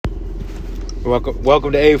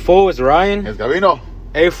Welcome to A4. It's Ryan. It's Gavino.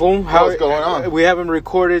 A4, What's going on? We haven't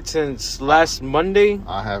recorded since last Monday,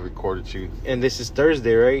 I have recorded you. and this is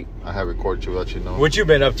Thursday, right? I have recorded you, let you know. What you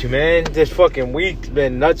been up to, man? This fucking week's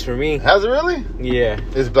been nuts for me. Has it really? Yeah.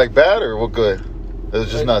 Is it like bad or what good?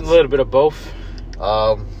 It's just nuts. A little bit of both.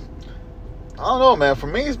 I don't know, man. For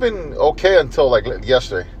me, it's been okay until like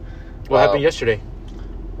yesterday. What happened yesterday?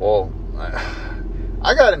 Well,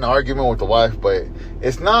 I got in an argument with the wife, but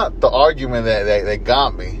it's not the argument that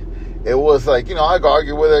got me. It was like, I go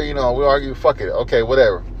argue with her, we argue, fuck it, okay,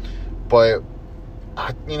 whatever. But,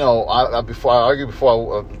 before I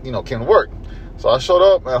came to work. So I showed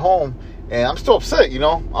up at home, and I'm still upset,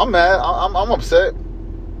 I'm mad, I'm upset.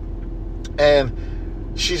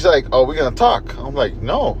 And she's like, oh, we're going to talk. I'm like,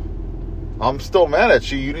 no, I'm still mad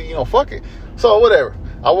at you, fuck it. So, whatever.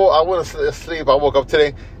 I went to sleep, I woke up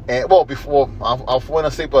today, and, before, I went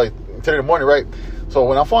to sleep like today in the morning, right? So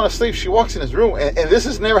when I'm falling asleep, she walks in this room, and this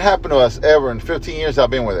has never happened to us ever in 15 years I've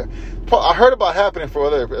been with her. I heard about it happening for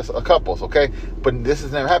other couples, okay? But this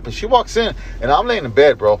has never happened. She walks in, and I'm laying in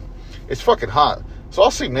bed, bro. It's fucking hot. So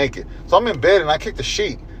I'll sleep naked. So I'm in bed, and I kick the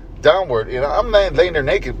sheet downward, and I'm laying there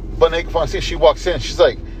naked, butt naked, falling asleep. She walks in, she's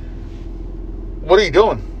like, what are you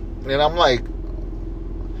doing? And I'm like,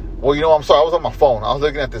 well, I'm sorry, I was on my phone. I was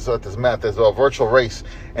looking at this virtual race.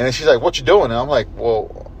 And then she's like, what you doing? And I'm like,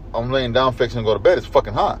 well, I'm laying down fixing to go to bed. It's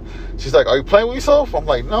fucking hot. She's like, are you playing with yourself? I'm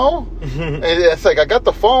like, no. And it's like, I got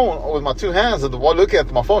the phone with my two hands and while looking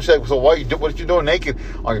at my phone. She's like, so what are you doing naked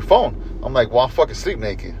on your phone? I'm like, well, I fucking sleep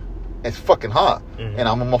naked. It's fucking hot. Mm-hmm. And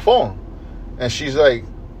I'm on my phone. And she's like,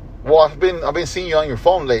 well, I've been seeing you on your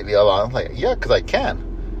phone lately a lot. I'm like, yeah, because I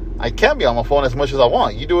can. I can be on my phone as much as I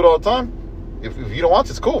want. You do it all the time. If you don't want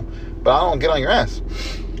to, it's cool. But I don't get on your ass.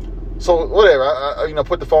 So, whatever. I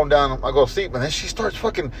put the phone down. I go to sleep. And then she starts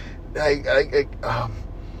fucking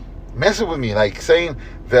messing with me. Like, saying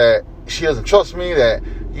that she doesn't trust me. That,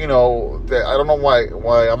 that I don't know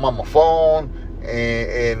why I'm on my phone.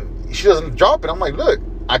 And she doesn't drop it. I'm like, look,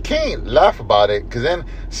 I can't laugh about it. Because then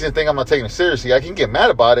she doesn't think I'm not taking it seriously. I can get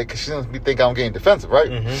mad about it. Because she doesn't think I'm getting defensive, right?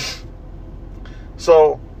 Mm-hmm.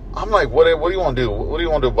 So I'm like, what do you want to do? What do you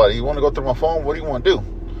want to do, buddy? You want to go through my phone? What do you want to do?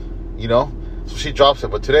 So she drops it.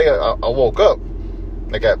 But today I woke up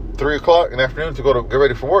like at 3 o'clock in the afternoon to get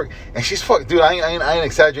ready for work. And she's fucking, dude, I ain't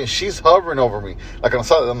exaggerating. She's hovering over me. Like on the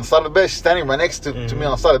side of the bed. She's standing right next to me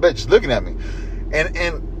on the side of the bed, just looking at me. And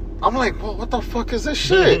I'm like, well, what the fuck is this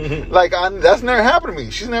shit? Like, that's never happened to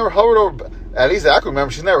me. She's never hovered over, at least I can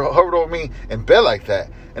remember, she's never hovered over me in bed like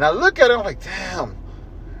that. And I look at her, I'm like, damn.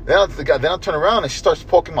 Then I turn around and she starts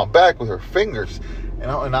poking my back with her fingers.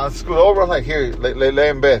 And I scoot over, I'm like, here, lay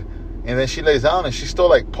in bed. And then she lays down and she's still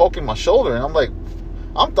like poking my shoulder. And I'm like,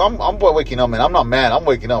 I'm waking up, man. I'm not mad. I'm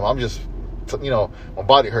waking up. I'm just, my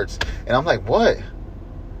body hurts. And I'm like, what?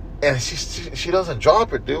 And she doesn't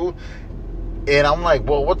drop it, dude. And I'm like,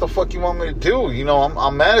 well, what the fuck you want me to do?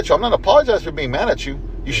 I'm mad at you. I'm not apologizing for being mad at you.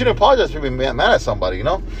 You shouldn't apologize for being mad at somebody,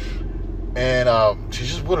 And she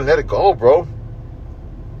just wouldn't let it go, bro.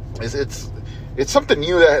 It's something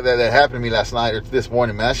new that happened to me last night or this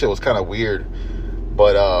morning, man. That shit was kind of weird.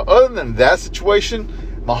 But other than that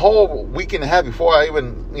situation, my whole week and a half before I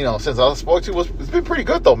even, since I spoke to you, it's been pretty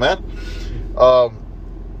good though, man.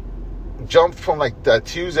 Jumped from like that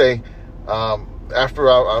Tuesday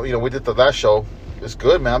after we did the last show. It's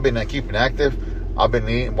good, man. I've been keeping active. I've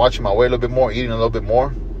been watching my weight a little bit more, eating a little bit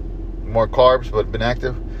more carbs, but been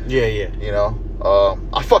active. Yeah.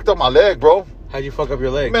 I fucked up my leg, bro. How'd you fuck up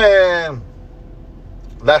your leg? Man,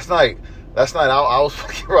 last night I was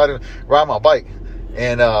fucking riding my bike.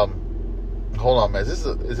 And, hold on, man. Is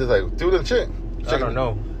this like dude and chick? I don't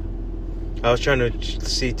know. I was trying to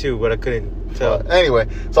see too, but I couldn't tell. Anyway,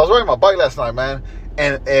 so I was riding my bike last night, man.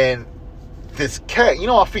 And this cat,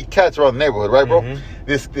 I feed cats around the neighborhood, right, bro? Mm-hmm.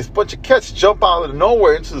 This bunch of cats jump out of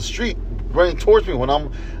nowhere into the street, running towards me when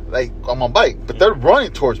I'm like on my bike. But they're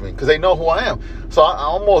running towards me because they know who I am. So I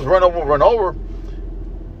almost run over.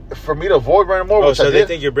 For me to avoid running over. Oh, so they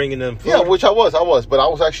think you're bringing them food? Yeah, which I was. But I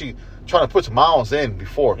was actually trying to put some miles in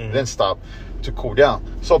before, then stop to cool down.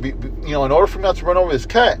 So, in order for me not to run over this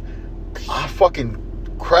cat, I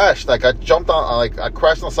fucking crashed. Like, I jumped on, I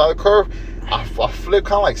crashed on the side of the curve. I flipped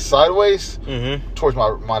kind of like sideways towards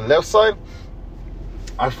my left side.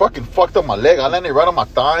 I fucking fucked up my leg. I landed right on my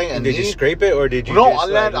thigh and Did you scrape it, or did you I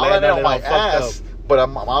landed on my ass. But I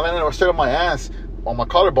landed straight on my ass, on my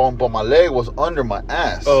collarbone, but my leg was under my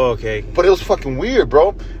ass. Oh, okay. But it was fucking weird, bro.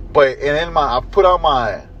 And then I put on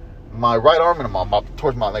my my right arm and my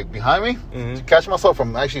towards my, like, behind me to catch myself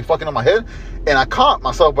from actually fucking on my head. And I caught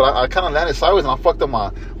myself, but I kind of landed sideways and I fucked up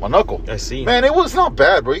my knuckle. I see. Man, it was not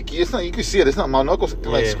bad, bro. You can see it. It's not, my knuckle's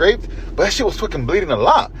like scraped, but that shit was fucking bleeding a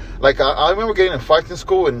lot. Like, I remember getting in fights in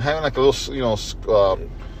school and having like a little, you know,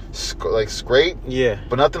 like scrape. Yeah.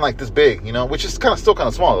 But nothing like this big, you know, which is still kind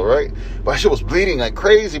of small, though, right? But that shit was bleeding like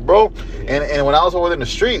crazy, bro. And when I was over there in the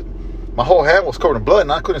street, my whole hand was covered in blood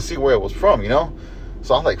and I couldn't see where it was from, you know?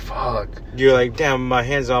 So I was like, fuck. You're like, damn, my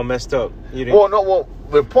hand's all messed up. You didn't... Well,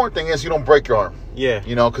 the important thing is you don't break your arm. Yeah.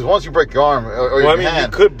 You know, because once you break your arm or your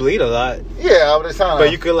hand... you could bleed a lot. Yeah, but it's not...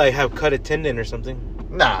 But you could, like, have cut a tendon or something.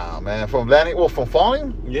 Nah, man. From landing... Well, from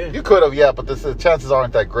falling? Yeah. You could have, yeah, but the chances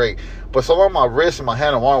aren't that great. But so long my wrist and my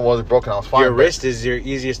hand and arm wasn't broken, I was fine. Your wrist is your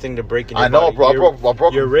easiest thing to break in your body. I know, bro. I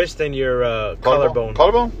broke your wrist and your collarbone.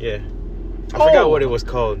 Collarbone? Yeah. I forgot what it was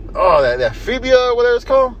called. Oh, that fibia or whatever it's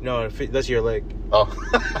called? No, that's your leg. Oh.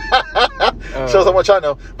 Shows how much I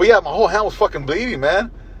know. But yeah, my whole hand was fucking bleeding,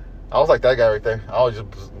 man. I was like that guy right there. I was just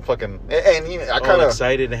fucking... And you know, I kind of...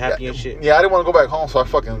 excited and happy and shit. Yeah, I didn't want to go back home, so I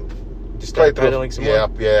fucking... Just started pedaling some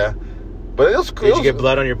more? Yeah. But it was cool. Did you get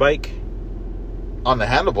blood on your bike? On the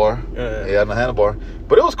handlebar. Yeah, on the handlebar.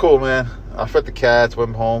 But it was cool, man. I fed the cats,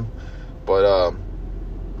 went home. But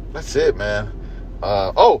that's it, man.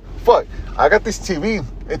 Oh, fuck. I got this TV.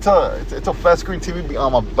 It's a flat screen TV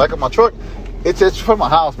on my back of my truck. It's from my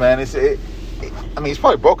house, man. I mean, it's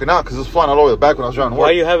probably broken out because it was flying all over the back when I was driving to work.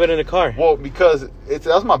 Why do you have it in the car? Well, because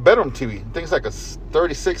that's my bedroom TV. I think it's like a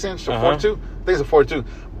 36-inch or 42. I think it's a 42.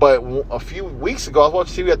 But a few weeks ago, I was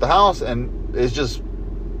watching TV at the house, and it's just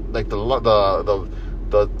like the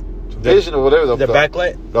vision or whatever. The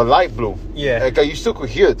backlight? The light blue. Yeah. Like, you still could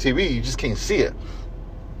hear the TV. You just can't see it.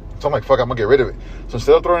 So I'm like, fuck, I'm going to get rid of it. So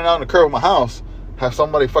instead of throwing it out in the curb of my house, have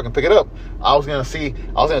somebody fucking pick it up. I was going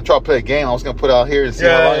to try to play a game. I was going to put it out here and see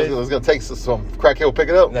how long it was going to take some crackhead will pick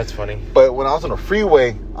it up. That's funny. But when I was on the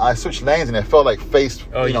freeway, I switched lanes and it felt like face,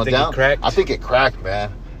 think down. It cracked? I think it cracked,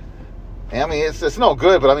 man. And I mean, it's no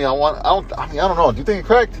good, but I mean, I don't know. Do you think it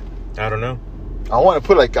cracked? I don't know. I want to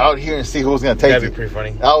put like out here and see who's going to take it. That'd be pretty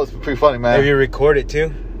funny. That was pretty funny, man. Maybe you record it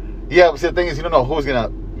too? Yeah, but see, the thing is, you don't know who's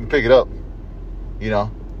going to pick it up, you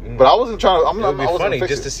know? But I wasn't trying to. It would be funny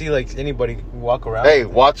just to see like anybody walk around. Hey,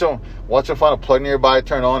 watch them find a plug nearby,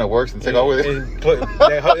 turn it on, it works, and take off with it.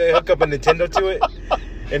 They hook up a Nintendo to it,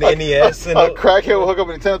 an NES, and a crackhead will hook up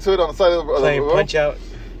a Nintendo to it on the side of the road. Punch Out.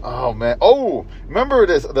 Oh man! Oh, remember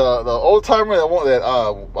this? The old timer that I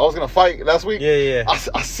was gonna fight last week. Yeah.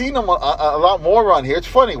 I seen them a lot more around here. It's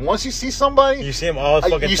funny. Once you see somebody, you see him all the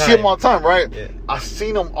fucking time. You see him all the time, right? Yeah. I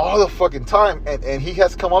seen him all the fucking time, and he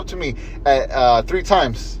has come up to me at 3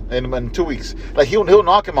 times in 2 weeks. Like he'll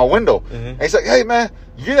knock in my window, and he's like, "Hey man,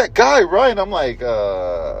 you're that guy, right?" And I'm like,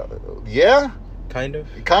 "Yeah, kind of.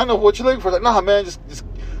 What you looking for?" Like, nah, man, just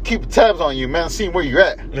keep tabs on you, man, seeing where you're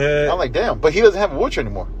at. I'm like, damn, but he doesn't have a wheelchair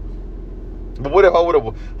anymore. But what if I would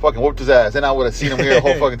have fucking whooped his ass and I would have seen him here the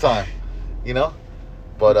whole fucking time, you know?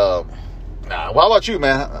 But how about you,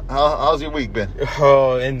 man? How's your week been?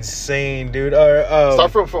 Oh, insane, dude.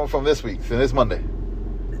 Start from this week, from this Monday.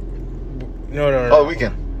 No. Oh,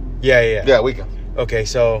 weekend. Yeah, weekend. Okay,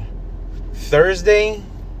 so Thursday,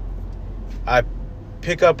 I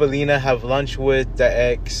pick up Alina, have lunch with the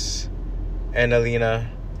ex and Alina.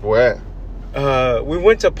 Where at? We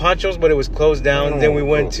went to Pancho's, but it was closed down. Then we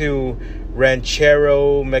went to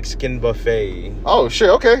Ranchero Mexican Buffet. Oh shit!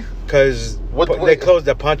 Okay. Because they closed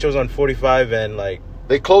the Pancho's on 45 and like.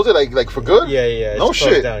 They closed it like for good. Yeah. No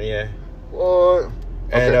shit. Down, yeah. What?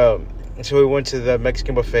 Okay. And so we went to the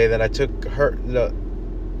Mexican buffet. Then I took her the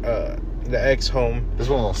ex home. This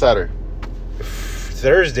one on Saturday.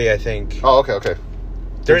 Thursday, I think. Oh, okay.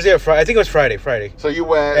 Thursday or Friday? I think it was Friday. So you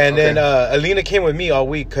went, and then Alina came with me all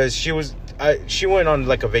week because she went on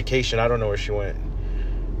like a vacation. I don't know where she went.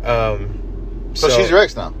 So she's your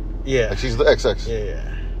ex now. Yeah, like she's the ex.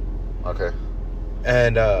 Yeah. Okay.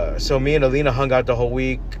 And so me and Alina hung out the whole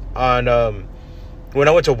week. On when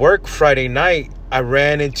I went to work Friday night, I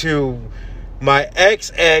ran into my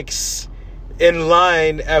ex in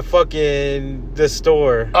line at fucking the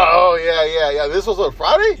store. Oh yeah. This was on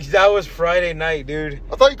Friday? That was Friday night, dude.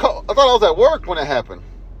 I thought I was at work when it happened.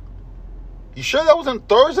 You sure that was on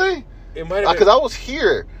Thursday? It might have because I was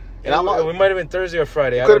here. And it might have been Thursday or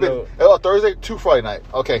Friday. I don't know. Thursday to Friday night.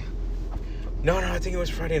 Okay. No, I think it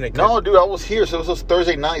was Friday night. No, dude, I was here, so it was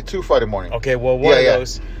Thursday night to Friday morning. Okay, well, one of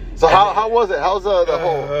those. So how was it? How's the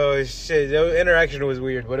whole? Oh shit, the interaction was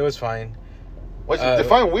weird, but it was fine.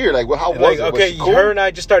 Define weird. Like, how was it? Okay, was she cool? Her and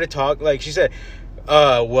I just started talking. Like she said,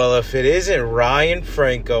 Well, if it isn't Ryan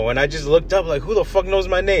Franco, and I just looked up like, who the fuck knows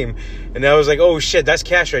my name? And I was like, oh shit, that's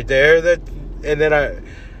Cash right there. And then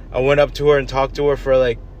I went up to her and talked to her for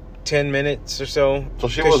like 10 minutes or so. So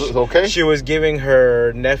she was okay? She was giving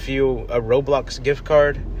her nephew a Roblox gift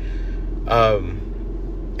card,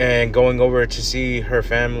 and going over to see her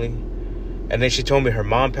family. And then she told me her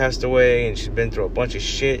mom passed away, and she's been through a bunch of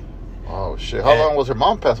shit. Oh shit! How long was her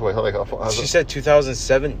mom passed away? She said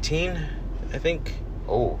 2017, I think.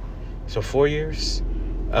 Oh, so 4 years.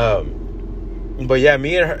 But yeah,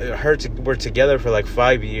 me and her were together for like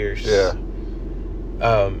 5 years. Yeah.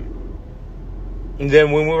 And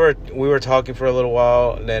then when we were talking for a little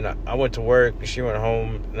while, and then I went to work, she went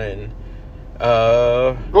home, and then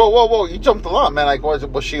whoa! You jumped a lot, man. Like,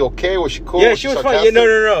 was she okay? Was she cool? Yeah, she was fine. Yeah,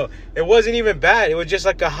 no. It wasn't even bad. It was just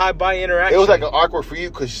like a hi-bye interaction. It was like awkward for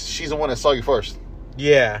you because she's the one that saw you first.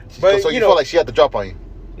 Yeah, but so you felt like she had to drop on you.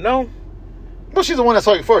 No. Well, she's the one that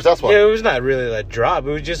saw you first. That's why. Yeah, it was not really like drop.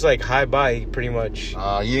 It was just like hi-bye, pretty much.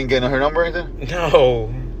 You didn't get her number or anything? No.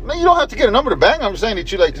 No, you don't have to get a number to bang. I'm just saying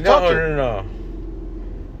that you like to talk to her. No.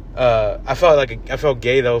 I felt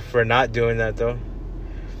gay though for not doing that though.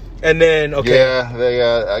 And then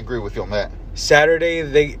I agree with you on that.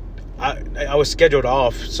 Saturday I was scheduled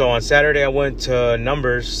off, so on Saturday I went to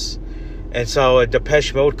Numbers and saw a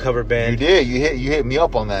Depeche Mode cover band. You did. You hit me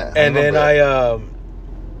up on that. And then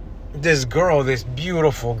this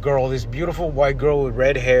beautiful white girl with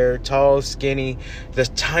red hair, tall, skinny, the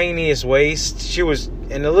tiniest waist. She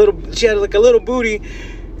had like a little booty.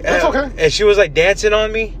 That's okay. And she was like dancing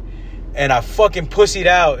on me. And I fucking pussied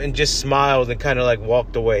out and just smiled and kind of like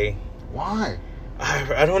walked away. Why?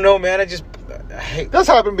 I don't know, man. That's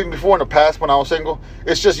happened before in the past when I was single.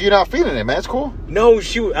 It's just you're not feeling it, man. It's cool. No,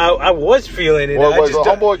 I was feeling it. Was the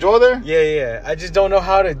homeboy Joy there? Yeah. I just don't know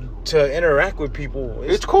how to interact with people.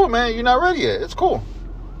 It's cool, man. You're not ready yet. It's cool.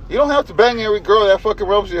 You don't have to bang every girl that fucking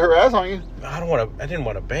rubs her ass on you. I didn't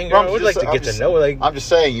want to bang her. I would like to get to know. Like, I'm just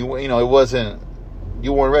saying, you know, it wasn't.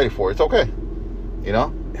 You weren't ready for it. It's okay. You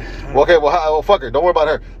know. Well, okay. Well, fuck her. Don't worry about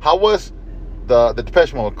her. How was the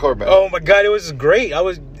Depeche Mode cover band? Oh my god, it was great. I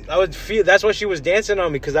would feel that's why she was dancing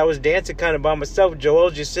on me, because I was dancing kind of by myself. Joel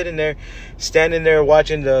just standing there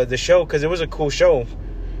watching the show, because it was a cool show.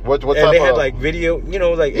 What and type they had like video,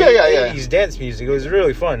 like 80s dance music. It was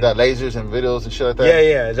really fun. That lasers and videos and shit like that.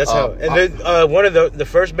 Yeah, that's how. And then one of the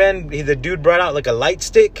first band, the dude brought out like a light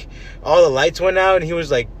stick. All the lights went out, and he was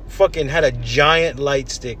like fucking had a giant light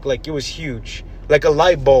stick, like it was huge, like a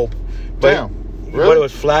light bulb. Damn, really? But it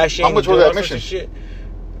was flashing. How much was that admission? Shit.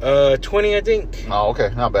 20, I think. Oh,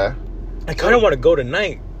 okay, not bad. I kind of want to go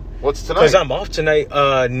tonight. What's tonight? Because I'm off tonight.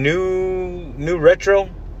 New retro.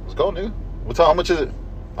 Let's go, dude. How much is it?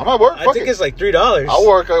 I'm at work. I think it's like $3. I'll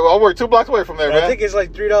work 2 blocks away from there, man. I think it's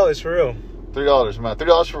like $3 for real. $3, man.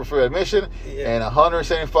 $3 for admission, and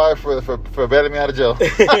 $175 for bailing me out of jail.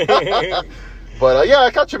 But I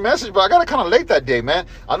got your message, but I got it kind of late that day, man.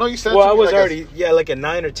 I know you sent it to me. Well, I was already like at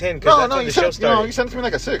 9 or 10. No, you sent it to me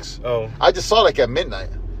like at 6. Oh, I just saw it like at midnight.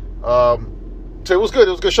 So it was good.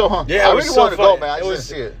 It was a good show, huh? Yeah, I really wanted to go, man. I just didn't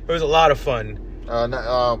see it. It was a lot of fun.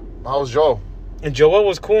 How was Joel? And Joel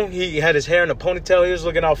was cool. He had his hair in a ponytail. He was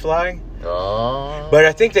looking all fly. Oh. But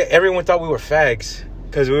I think that everyone thought we were fags,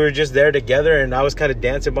 because we were just there together, and I was kind of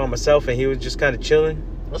dancing by myself, and he was just kind of chilling.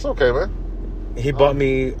 That's okay, man. He bought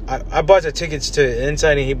me. I bought the tickets to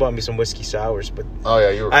Inside, and he bought me some whiskey sours. But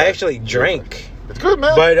you were. I actually drank. It's good,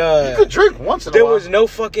 man. But you could drink once in a while. There was no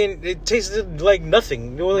fucking. It tasted like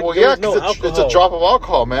nothing. There was no alcohol. It's a drop of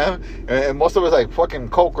alcohol, man, and most of it's like fucking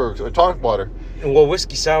Coke or tonic water. Well,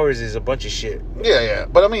 whiskey sours is a bunch of shit. Yeah.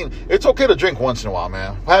 But I mean, it's okay to drink once in a while,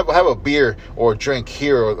 man. Have a beer or a drink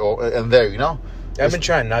here or and there, you know. I've been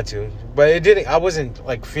trying not to, but it didn't. I wasn't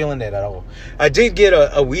like feeling it at all. I did get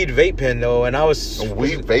a weed vape pen though, and I was a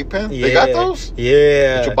weed vape pen. Yeah, they got those.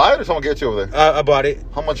 Yeah. Did you buy it or someone get you over there? I bought it.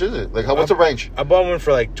 How much is it? Like, what's the range? I bought one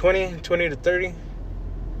for like 20 to 30.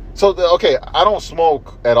 So okay, I don't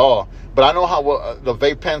smoke at all, but I know how the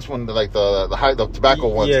vape pens when the tobacco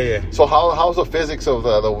ones. Yeah. So how's the physics of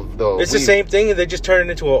the It's weed? the same thing, and they just turn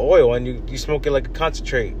it into an oil, and you smoke it like a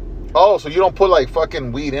concentrate. Oh, so you don't put like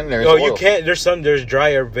fucking weed in there? Oh, you can't. There's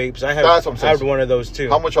drier vapes. I have one of those too.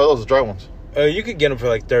 How much are those dry ones? You could get them for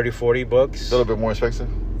like $30-$40. A little bit more expensive.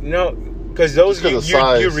 No, because those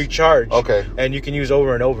you recharge. Okay. And you can use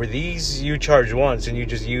over and over. These you charge once and you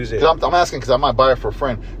just use it. I'm asking because I might buy it for a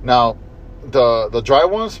friend. Now, the dry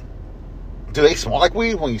ones, do they smell like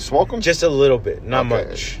weed when you smoke them? Just a little bit, not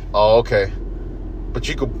much. Oh, okay. But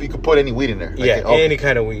you could put any weed in there. Any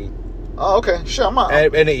kind of weed. Oh, okay. Sure, I'm not.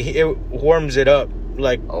 And it warms it up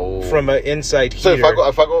like from an inside heater. So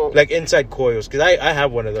if I go, like inside coils, because I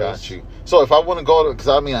have one of those. Got you. So if I want to go to, because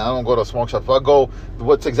I don't go to a smoke shop. If I go,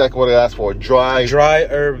 what's exactly what I asked for? Dry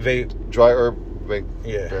herb vape. Dry herb vape.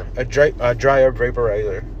 Yeah, a dry herb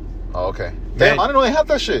vaporizer. Oh, okay. Damn, I didn't know they had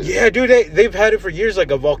that shit. Yeah, dude, they've had it for years.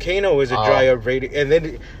 Like a Volcano is a dry herb vape, and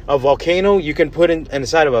then a Volcano you can put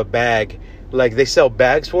inside of a bag. Like they sell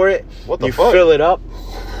bags for it. What the you fuck? You fill it up,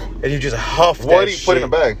 and you just huff. What do you put in a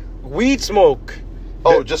bag? Weed smoke.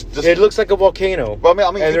 Oh, just it looks like a volcano. But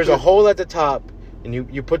I mean, and there's a hole at the top, and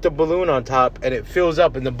you put the balloon on top, and it fills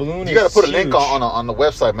up, and the balloon. You got to put a link on the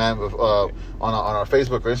website, man, on our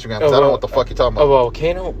Facebook or Instagram. Because I don't know what the fuck you're talking about. A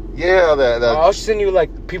volcano. Yeah, that. I'll send you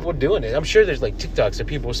like people doing it. I'm sure there's like TikToks of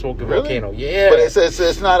people smoking volcano. Yeah, but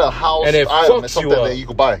it's not a house and it item. It's fucks something you up. that you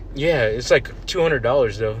can buy. Yeah, it's like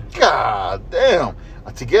 $200 though. God damn.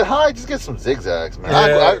 To get high, just get some zigzags, man.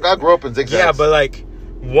 I grew up in zigzags. Yeah, but like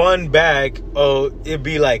one bag, it'd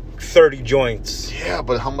be like 30 joints. Yeah,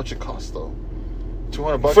 but how much it costs though?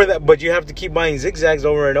 $200 for that. But you have to keep buying zigzags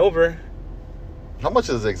over and over. How much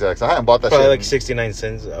is zigzags? I haven't bought that. Probably shit. Like 69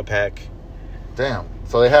 cents a pack. Damn.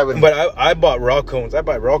 So they haven't. But I bought raw cones. I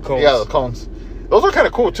buy raw cones. Yeah, the cones. Those are kind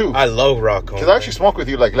of cool too. I love raw cones. Because I actually smoked with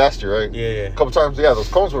you like last year, right? Yeah. A couple times. Yeah, those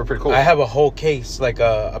cones were pretty cool. I have a whole case, like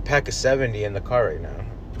a pack of 70 in the car right now.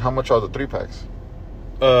 How much are the 3-packs?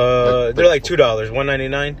 They're like $2,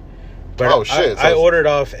 $1.99. But oh shit! I ordered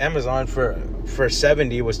off Amazon for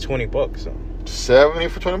 70. It was $20. So. 70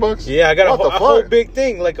 for $20? Yeah, I got a whole big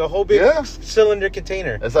thing, like a whole big cylinder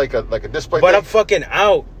container. It's like a display. But thing. I'm fucking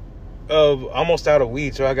almost out of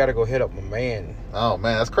weed, so I gotta go hit up my man. Oh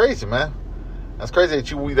man, that's crazy, man. That's crazy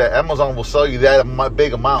that Amazon will sell you that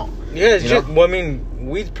big amount. Yeah, it's just. Well, I mean,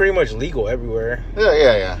 weed's pretty much legal everywhere.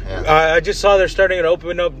 Yeah. I just saw they're starting to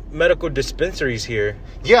open up medical dispensaries here.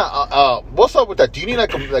 Yeah. What's up with that? Do you need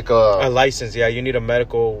like a license? Yeah, you need a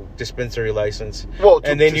medical dispensary license. Well,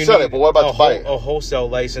 and then you sell it. But what about to buy it? A wholesale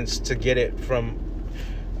license to get it from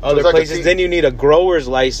other places. Then you need a grower's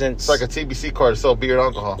license. It's like a TBC card to sell beer and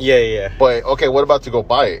alcohol. Yeah. But okay, what about to go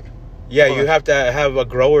buy it? Yeah, you have to have a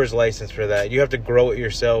grower's license for that. You have to grow it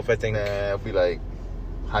yourself, I think. It'll be like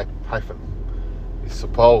hyphen.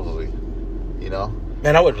 Supposedly,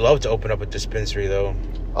 Man, I would love to open up a dispensary though.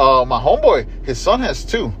 My homeboy, his son has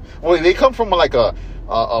 2. Well, they come from like a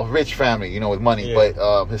rich family, with money. Yeah.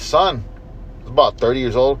 But his son is about 30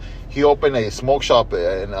 years old. He opened a smoke shop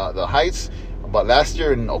in the Heights about last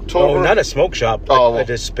year in October. Oh, not a smoke shop, a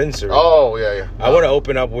dispensary. Oh, yeah. I want to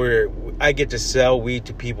open up where I get to sell weed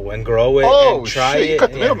to people and grow it and try it. You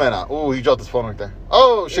cut the middleman out. Oh, he dropped his phone right there.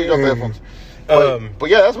 Oh, shit, he dropped the headphones. But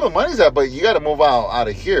yeah, that's where the money's at. But you got to move out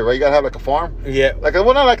of here, right? You got to have like a farm. Yeah. Like,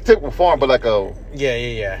 well, not like a typical farm, but like a...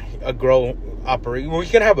 Yeah. A grow operate. Well, you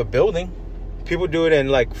can have a building. People do it in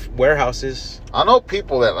like warehouses. I know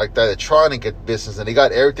people that are trying to get business and they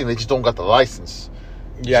got everything. They just don't got the license.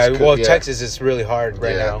 Yeah, Texas is really hard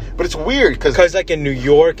right now. But it's weird because like in New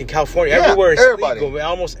York and California, everywhere is legal.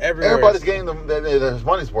 Almost everywhere. Everybody's getting their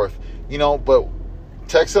money's worth, But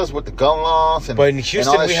Texas with the gun laws but in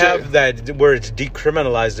Houston we have that where it's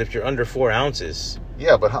decriminalized if you're under 4 ounces.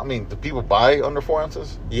 Yeah, but do people buy under 4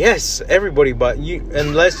 ounces? Yes, everybody. But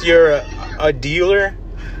unless you're a dealer,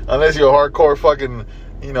 unless you're a hardcore fucking.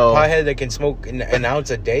 Pothead that can smoke an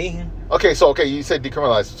ounce a day. Okay, you said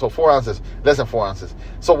decriminalized, so 4 ounces, less than 4 ounces.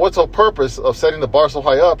 So what's the purpose of setting the bar so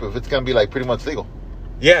high up if it's gonna be like pretty much legal?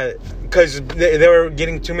 Yeah, because they were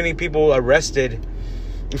getting too many people arrested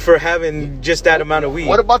for having just that amount of weed.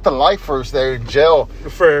 What about the lifers there in jail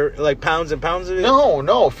for like pounds and pounds of it?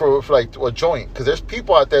 No, for like a joint, because there's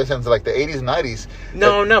people out there since like the 80s and 90s.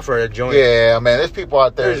 No, not for a joint. Yeah, man, there's people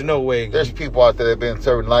out there. There's no way. There's people out there that have been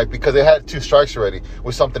serving life because they had 2 strikes already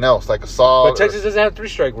with something else like assault. But Texas doesn't have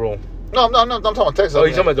 3-strike rule. No, I'm talking about Texas. Oh, you're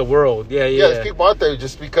talking about the world. Yeah. There's people out there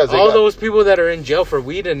just because those people that are in jail for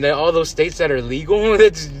weed and all those states that are legal,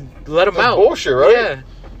 let them out. That's bullshit, right? Yeah.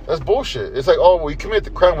 That's bullshit. It's like, you committed the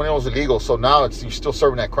crime when it was illegal, so now you're still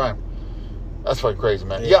serving that crime. That's fucking crazy,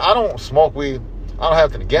 man. Yeah, I don't smoke weed. I don't have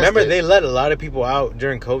anything against it. Remember, they let a lot of people out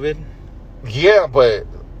during COVID? Yeah, but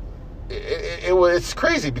it's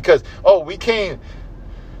crazy because, we can't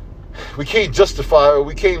justify, or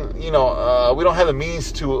we can't, we don't have the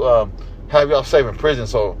means to have y'all safe in prison,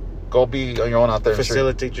 so go be on your own out there.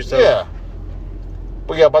 Facilitate yourself. Yeah.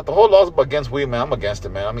 But yeah, about the whole laws against weed, man, I'm against it,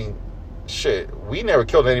 man. I mean, shit, we never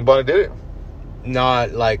killed anybody, did it?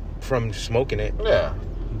 Not like from smoking it. Yeah.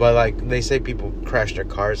 But like they say people crash their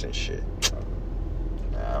cars and shit.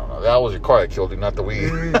 I don't know. That was your car that killed you, not the weed.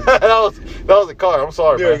 that was the car. I'm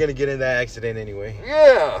sorry, man. You were gonna get in that accident anyway.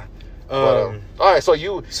 Yeah. All right, so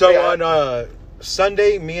on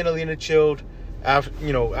Sunday, me and Alina chilled. after,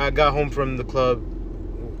 I got home from the club.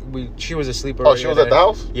 She was asleep Oh, already. she was at the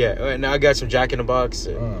house? Yeah, and I got some Jack in the Box.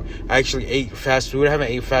 And I actually ate fast food. I haven't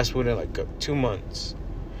ate fast food in like 2 months.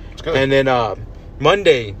 It's good. And then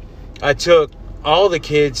Monday, I took all the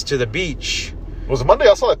kids to the beach. Was it Monday?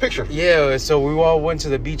 I saw that picture. Yeah, so we all went to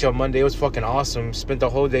the beach on Monday. It was fucking awesome. Spent the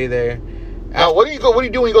whole day there. Now, what do you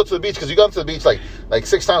do when you go to the beach? Because you got to the beach like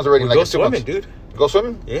 6 times already. We in go like 2 swimming, months. dude. You go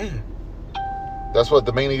swimming? Yeah. That's what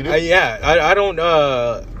the main thing you do? Yeah, I don't,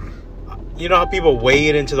 you know how people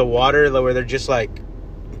wade into the water where they're just like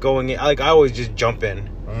going in? Like, I always just jump in.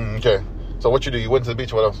 Okay. So what you do? You went to the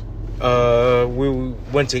beach. What else? We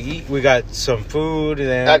went to eat. We got some food. And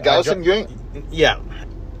then At Galveston, you ain't? Yeah.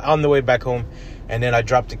 On the way back home. And then I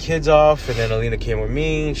dropped the kids off. And then Alina came with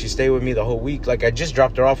me. And she stayed with me the whole week. Like, I just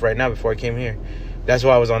dropped her off right now before I came here. That's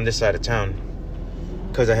why I was on this side of town.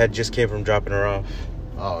 Because I had just came from dropping her off.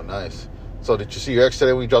 Oh, nice. So did you see your ex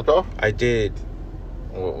today when you dropped her off? I did.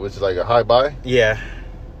 Was it like a hi bye? Yeah.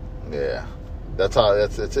 Yeah. That's how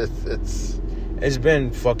it's It's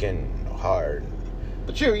been fucking hard.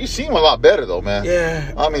 But you seem a lot better though, man.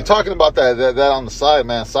 Yeah. I mean, talking about that on the side,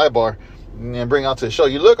 man, sidebar, and bring out to the show,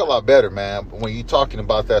 you look a lot better, man, when you talking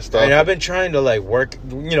about that stuff. And I've been trying to like work,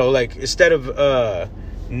 like instead of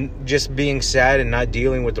just being sad and not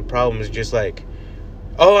dealing with the problems, just like,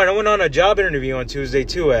 oh, and I went on a job interview on Tuesday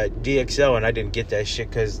too at DXL, and I didn't get that shit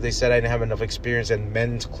because they said I didn't have enough experience in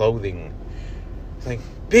men's clothing. It's like,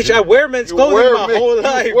 bitch, I wear men's clothing my whole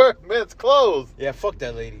life. You wear men's clothes. Yeah, fuck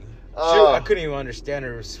that lady. I couldn't even understand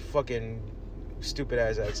her fucking stupid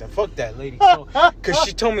ass accent. Fuck that lady. Because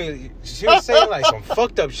she told me, she was saying like some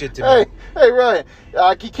fucked up shit to me. Hey, Ryan,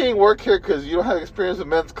 you can't work here because you don't have experience with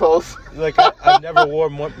men's clothes. Like, I never wore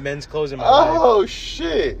men's clothes in my life. Oh,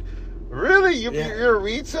 shit. Really? You're a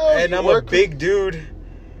retail? And I'm a big dude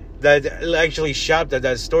that actually shopped at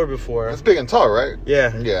that store before. It's big and tall, right?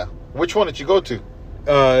 Yeah. Yeah. Which one did you go to?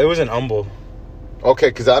 It was in Humble. Okay,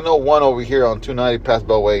 because I know one over here on 290 past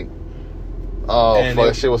Bellway. Oh, and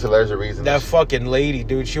fuck, shit was hilarious reason. That fucking lady,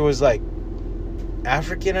 dude, she was like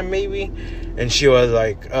African maybe, and she was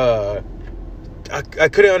like, I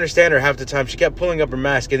couldn't understand her half the time. She kept pulling up her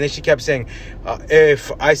mask, and then she kept saying,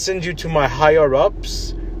 if I send you to my higher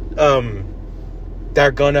ups,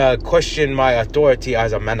 they're gonna question my authority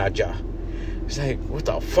as a manager. It's like, what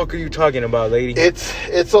the fuck are you talking about, lady?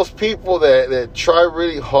 It's those people that try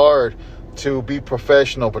really hard to be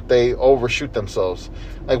professional, but they overshoot themselves.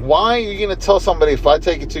 Like, why are you gonna tell somebody if I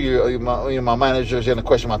take it to my manager's gonna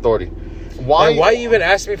question my authority? Why you even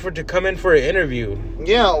ask me to come in for an interview?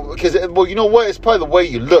 Yeah, because you know what? It's probably the way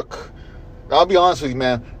you look. I'll be honest with you,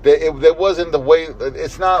 man. That wasn't the way.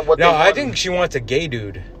 It's not what. No, I think she wants a gay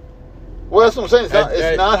dude. Well, that's what I'm saying.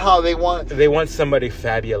 It's not how they want. They want somebody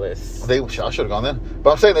fabulous. I should have gone then.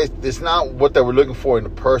 But I'm saying it's not what they were looking for in the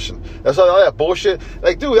person. That's all that bullshit.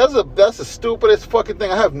 Like, dude, that's the stupidest fucking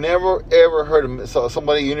thing. I have never ever heard of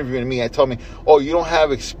somebody interviewing me and tell me, "Oh, you don't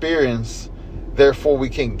have experience, therefore we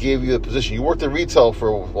can't give you the position. You worked in retail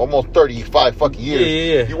for almost 35 fucking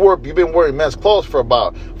years. Yeah. You've been wearing men's clothes for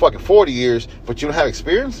about fucking 40 years, but you don't have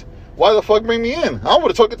experience. Why the fuck bring me in? I would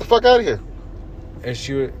have told get the fuck out of here." And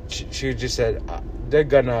she just said, they're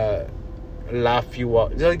gonna laugh you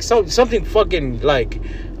up. Like, something fucking, like,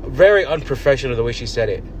 very unprofessional the way she said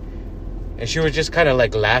it. And she was just kind of,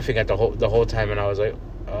 like, laughing at the whole time. And I was like,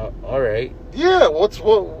 all right. Yeah, what?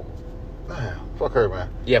 Fuck her, man.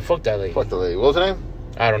 Yeah, fuck that lady. Fuck the lady. What was her name?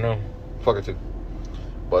 I don't know. Fuck her, too.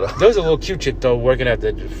 But there was a little cute chick, though, working at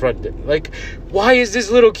the front. Like, why is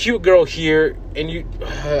this little cute girl here? And you...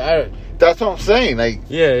 That's what I'm saying. Like,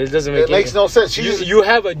 yeah, it doesn't make. It makes no sense. You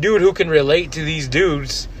have a dude who can relate to these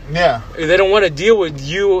dudes. Yeah, they don't want to deal with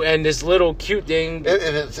you and this little cute thing.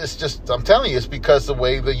 It's just, I'm telling you, it's because the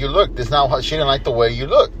way that you looked. It's not how she didn't like the way you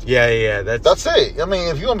looked. Yeah, that's it. I mean,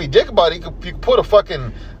 if you want to be dick about it, you could put a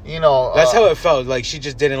fucking, That's how it felt. Like, she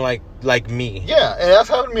just didn't like me. Yeah, and that's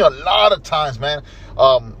happened to me a lot of times, man.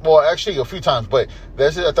 Well, actually, a few times, but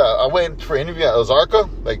I went for an interview at Ozarka,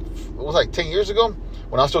 like, it was like 10 years ago.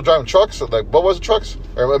 When I was still driving trucks, like Budweiser trucks,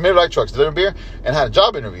 or Miller Lite trucks, delivering beer, and had a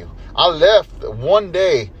job interview. I left one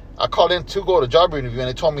day. I called in to go to a job interview, and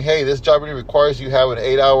they told me, "Hey, this job interview requires you have an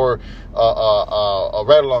 8-hour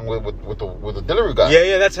ride along with the delivery guy."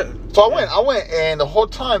 Yeah, that's. So I went, and the whole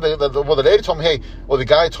time, the lady told me, "Hey," the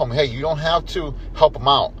guy told me, "Hey, you don't have to help him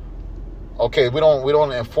out. Okay, we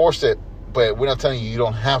don't enforce it, but we're not telling you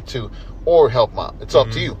don't have to or help him out. It's up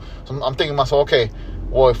to you." So I'm thinking to myself, okay.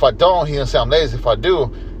 Well, if I don't, he's going to say I'm lazy. If I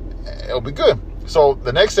do, it'll be good. So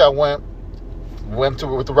the next day I went with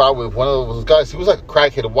the ride with one of those guys. He was like a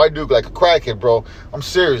crackhead, a white dude, like a crackhead, bro. I'm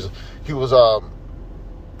serious. He was,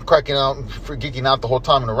 cracking out, geeking out the whole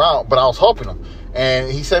time in the route, but I was helping him.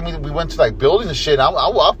 And he said we went to like buildings and shit.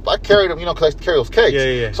 I carried him, you know, because I carry those kegs.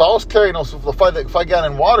 Yeah. So I was carrying those 5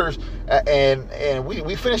 gallon waters, and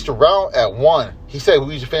we finished the route at 1. He said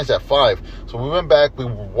we usually finish at 5. So we went back, we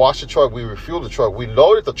washed the truck, we refueled the truck, we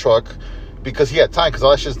loaded the truck because he had time, because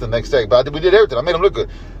all that shit's the next day. But we did everything. I made him look good.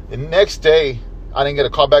 The next day, I didn't get a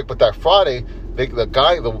call back, but that Friday, the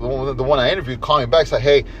guy, the one I interviewed, called me back, said,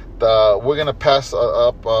 "Hey, we're gonna pass you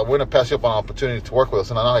up on an opportunity to work with us."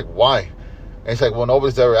 And I'm like, "Why?" And he's like, "Well,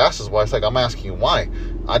 nobody's ever asked us why." It's like, I'm asking you why.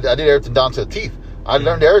 I did everything down to the teeth. I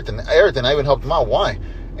learned everything. I even helped him out. Why?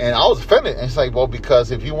 And I was offended. And it's like, well,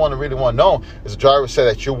 because if you really want to know, as the driver said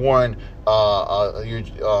that you weren't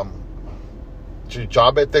your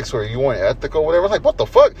job ethics or you weren't ethical or whatever. I was like, what the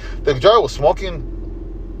fuck? The driver was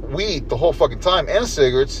smoking weed the whole fucking time and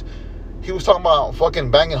cigarettes. He was talking about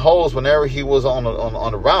fucking banging holes whenever he was on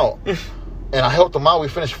the route. And I helped him out. We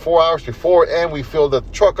finished 4 hours before, and we filled the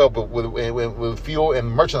truck up with fuel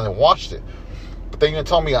and merchandise and washed it. But then you're going to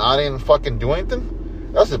tell me I didn't fucking do anything?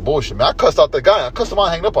 That's just bullshit, man. I cussed out the guy. I cussed him out,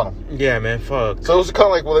 hanging up on him. Yeah, man, fuck. So it was kind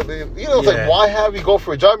of like, well, you know, it's like, why have you go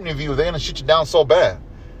for a job interview if they're going to shoot you down so bad?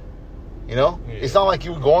 You know? Yeah. It's not like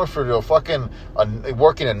you were going for the fucking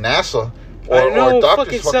working at NASA. I know,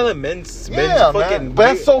 fucking selling men's fucking, man. But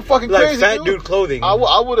that's so fucking like crazy, fat dude clothing. I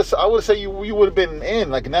would have said you would have been in,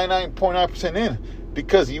 like 99.9% in,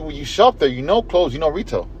 because you shop there, you know clothes, you know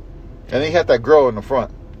retail. And then you had that girl in the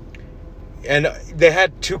front. And they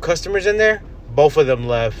had 2 customers in there. Both of them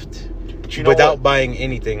left without buying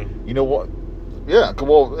anything. You know what? Yeah,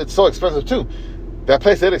 well, it's so expensive too. That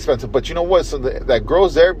place is expensive, but you know what? So that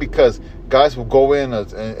girl's there because guys will go in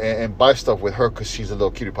and buy stuff with her because she's a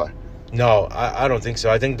little cutie pie. No, I don't think so.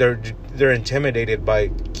 I think they're intimidated by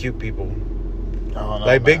cute people. Oh, no,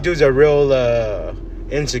 like, big dudes are real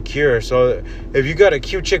insecure. So if you got a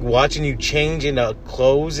cute chick watching you change into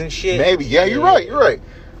clothes and shit, maybe. Yeah, you're right.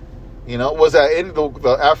 You know, was that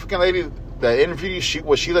the African lady that interviewed you?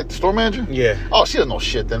 Was she like the store manager? Yeah. Oh, she doesn't know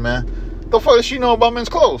shit then, man. The fuck does she know about men's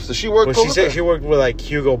clothes? Does she work? Well, she said she worked with like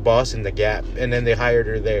Hugo Boss and The Gap, and then they hired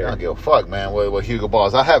her there. I don't give a fuck, man. With Hugo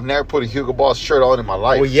Boss, I have never put a Hugo Boss shirt on in my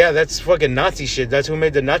life. Well, yeah, that's fucking Nazi shit. That's who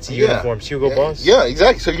made the Nazi uniforms, Hugo Boss. Yeah,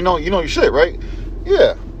 exactly. So you know your shit, right?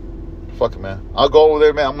 Yeah. Fuck it, man. I'll go over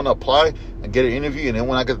there, man. I'm gonna apply and get an interview, and then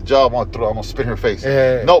when I get the job, I'm gonna spit in her face.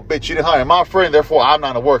 No, bitch, you didn't hire my friend, therefore I'm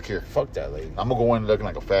not gonna work here. Fuck that lady. I'm gonna go in looking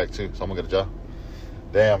like a fag too, so I'm gonna get a job.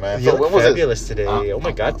 Damn, man. You look fabulous today. Oh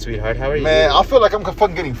my God, sweetheart. How are you? Man, I feel like I'm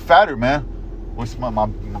fucking getting fatter, man. With my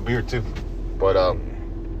beard too. But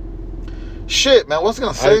shit, man. What's I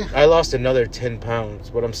gonna say? I lost another 10 pounds,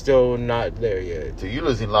 but I'm still not there yet. Dude, you're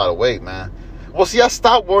losing a lot of weight, man. Well, see, I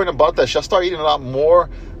stopped worrying about that shit. I started eating a lot more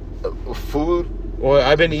food. Well,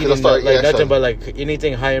 I've been eating nothing but like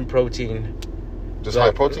anything high in protein. Just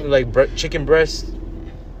high protein? Like chicken breast.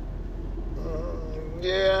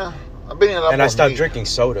 Yeah. I've been eating a lot and I stopped drinking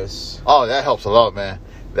sodas. Oh, that helps a lot, man.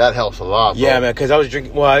 That helps a lot, bro. Yeah, man, because I was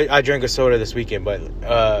drinking... Well, I drank a soda this weekend, but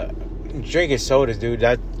drinking sodas, dude,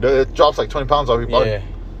 that... It drops like 20 pounds off your body. Yeah.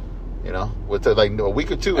 You know, with like a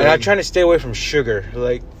week or two. And I'm trying to stay away from sugar,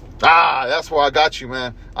 like... that's where I got you,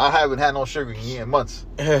 man. I haven't had no sugar in months.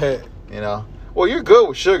 You know? Well, you're good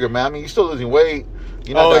with sugar, man. I mean, you're still losing weight.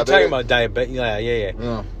 You're talking about diabetes.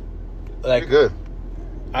 Yeah. Like, you're good.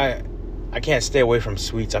 I can't stay away from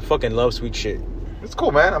sweets. I fucking love sweet shit. It's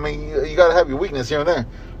cool, man. I mean, you got to have your weakness here and there.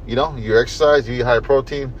 You know, you exercise, you eat high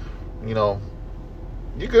protein. You know,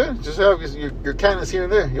 you're good. Just have your kindness here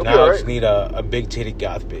and there. You'll be all right. I just need a big titty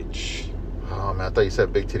goth bitch. Oh, man, I thought you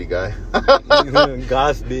said big titty guy.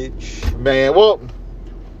 Goth bitch. Man, well,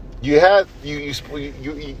 you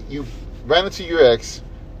ran into your ex,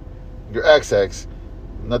 your ex.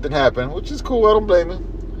 Nothing happened, which is cool. I don't blame you.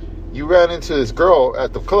 You ran into this girl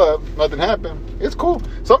at the club. Nothing happened. It's cool.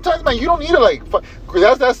 Sometimes, man, you don't need to like.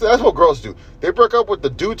 That's what girls do. They break up with the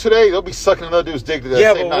dude today. They'll be sucking another dude's dick the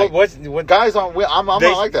same night. What guys on? I'm not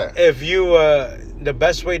like that. If you, the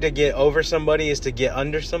best way to get over somebody is to get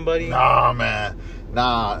under somebody. Nah, man.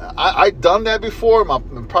 Nah, I done that before in my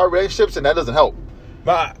prior relationships, and that doesn't help.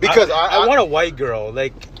 But because I want a white girl.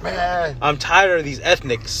 Like, man, I'm tired of these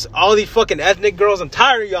ethnics. All these fucking ethnic girls. I'm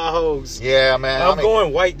tired of y'all hoes. Yeah, man. I'm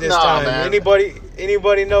going white this time. Man.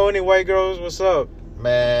 Anybody know any white girls? What's up?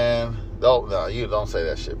 Man, you don't say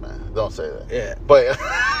that shit, man. Don't say that. Yeah. But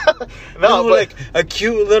but like a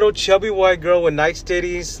cute little chubby white girl with nice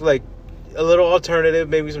titties, like a little alternative,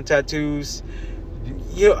 maybe some tattoos.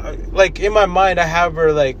 You know, like in my mind, I have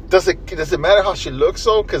her like. Does it matter how she looks?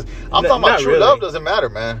 So, because I'm talking about true love doesn't matter,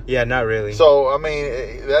 man. Yeah, not really. So I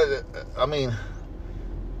mean,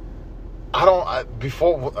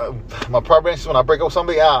 before my preference when I break up with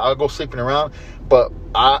somebody, I'll go sleeping around. But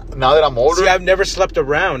now that I'm older, See, I've never slept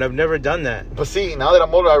around. I've never done that. But see, now that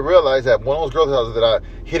I'm older, I realize that one of those girls that I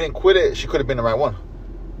didn't quit it, she could have been the right one.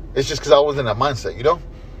 It's just because I was in that mindset, you know.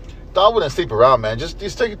 I wouldn't sleep around, man. Just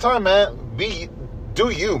take your time, man. Do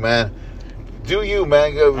you, man. Do you,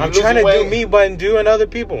 man. I'm trying to do me, but doing other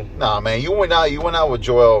people. Nah, man. You went out with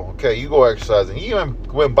Joel. Okay, you go exercising. You even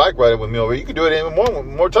went bike riding with me over. You can do it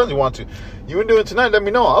even more times you want to. You been doing it tonight? Let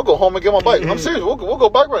me know. I'll go home and get my bike. I'm serious. We'll go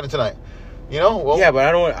bike riding tonight. You know? Well, yeah, but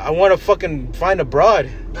I want to fucking find a broad.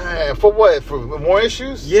 Man, for what? For more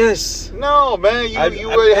issues? Yes. No, man. You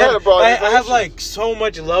already had a broad. I have like so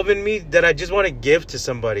much love in me that I just want to give to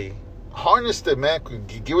somebody. Harness it, man.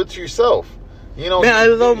 Give it to yourself. You know, man, I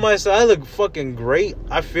love myself. I look fucking great.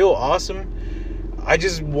 I feel awesome. I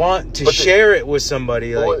just want to share it with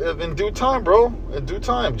somebody. Like, in due time, bro. In due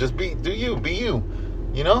time, just be you.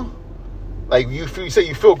 You know, like you say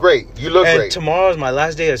you feel great. You look great. Tomorrow's my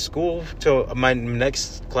last day of school. So my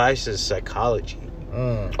next class is psychology.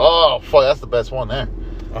 Oh, fuck, that's the best one there.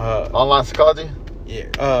 Online psychology. Yeah.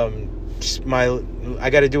 I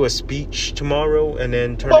got to do a speech tomorrow, and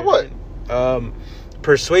then turn. About what?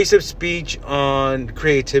 Persuasive speech on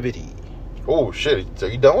creativity. Oh shit! Are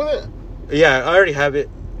you done with it? Yeah, I already have it.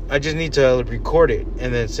 I just need to record it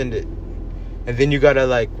and then send it. And then you gotta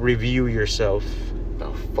like review yourself.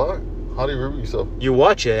 The fuck? How do you review yourself? You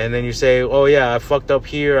watch it and then you say, "Oh yeah, I fucked up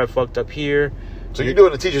here. So you're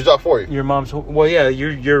doing the teacher's job for you. Your mom's. Well, yeah,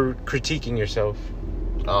 you're critiquing yourself.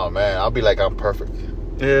 Oh man, I'll be like, I'm perfect.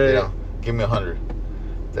 You know, give me 100.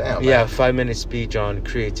 Damn. Man. Yeah, 5-minute speech on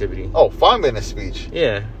creativity. Oh, 5-minute speech.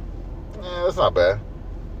 Yeah. That's not bad.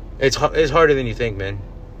 It's harder than you think, man.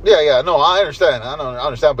 Yeah. No, I understand. I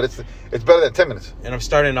understand, but it's better than 10 minutes. And I'm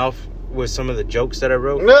starting off with some of the jokes that I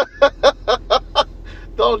wrote.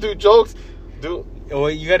 Don't do jokes. Well,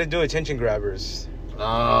 you got to do attention grabbers.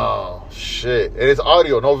 Oh shit! And it's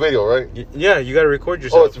audio, no video, right? Yeah, you got to record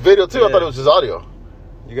yourself. Oh, it's video too. Yeah. I thought it was just audio.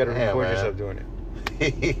 You got to record yourself doing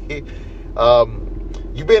it.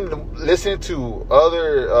 You been listening to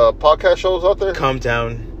other podcast shows out there?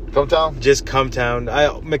 Cumtown. Just Cumtown.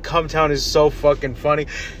 Cumtown is so fucking funny.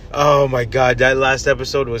 Oh my god, that last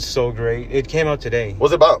episode was so great. It came out today.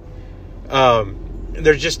 What's it about?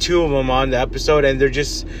 There's just two of them on the episode, and they're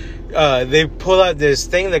just they pull out this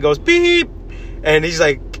thing that goes beep, and he's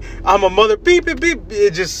like, "I'm a mother beep beep beep."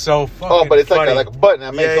 It's just so fucking. Oh, but it's funny. like a button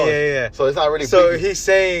that makes noise. Yeah. So it's not really. So beep. he's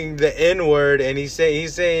saying the N word, and he's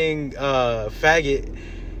saying faggot.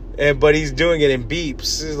 But he's doing it in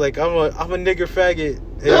beeps. He's like, I'm a nigger faggot.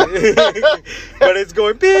 But it's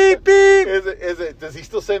going beep beep. Is it? Does he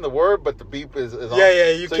still saying the word, but the beep is on?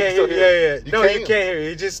 Yeah. You can't hear. Yeah. You can't hear.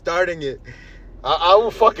 He's just starting it. I will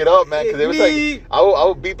fuck it up, man. Because it was like I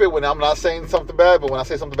will beep it when I'm not saying something bad, but when I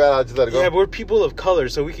say something bad, I just let it go. Yeah, but we're people of color,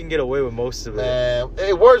 so we can get away with most of it.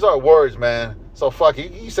 Man, words are words, man. So fuck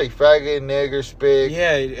it. You say faggot, nigger, spig,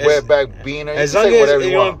 wetback, beaner. As long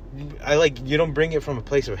as you don't bring it from a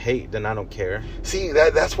place of hate, then I don't care. See,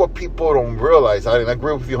 that's what people don't realize. I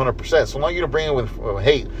agree with you 100%. So long you don't bring it with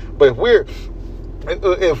hate. But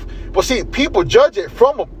people judge it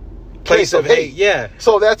from a place of hate. Yeah.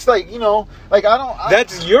 So that's like, you know, like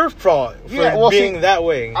that's your fault for being that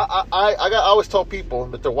way. I always tell people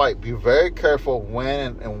that they're white, be very careful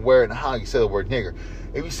when and where and how you say the word nigger.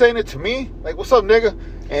 If you're saying it to me, like, what's up, nigga?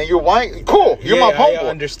 And you're white, cool. You're my homeboy. I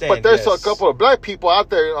understand. But there's a couple of black people out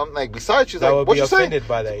there, like, besides you, that like, what you saying? Offended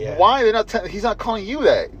by that, yeah. Why they're not? He's not calling you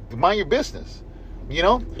that. Mind your business. You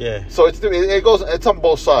know? Yeah. So it goes. It's on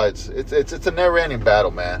both sides. It's a never-ending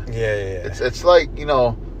battle, man. Yeah. It's like, you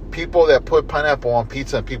know, people that put pineapple on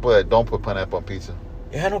pizza and people that don't put pineapple on pizza.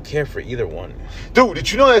 Yeah, I don't care for either one. Dude,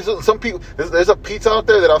 did you know there's some people? There's a pizza out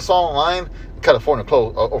there that I saw online. California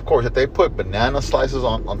clothes, of course, that they put banana slices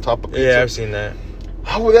on top of pizza. Yeah, I've seen that.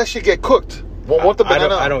 How would that shit get cooked? Want the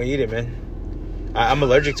banana? I don't eat it, man. I'm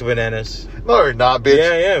allergic to bananas. No, you're not, bitch.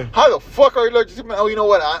 Yeah. How the fuck are you allergic to bananas? Oh, you know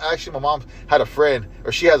what? Actually, my mom had a friend,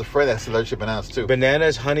 or she has a friend that's allergic to bananas too.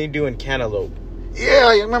 Bananas, honeydew, and cantaloupe.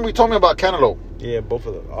 Yeah, you remember you told me about cantaloupe. Yeah, both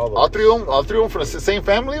of them. All three of them from the same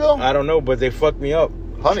family, though? I don't know, but they fucked me up.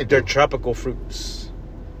 Honeydew. They're tropical fruits.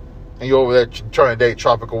 And you over there trying to date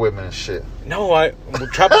tropical women and shit. No,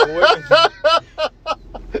 tropical women.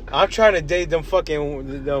 I'm trying to date them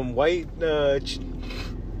white.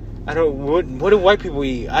 I don't. What do white people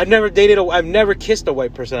eat? I've never kissed a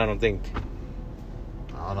white person. I don't think.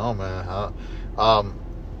 I don't know, man. I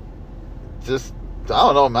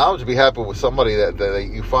don't know, man. I would just be happy with somebody that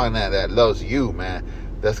you find that loves you, man.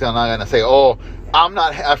 That's not gonna say, "Oh, I'm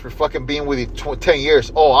not after fucking being with you 10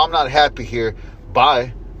 years. Oh, I'm not happy here.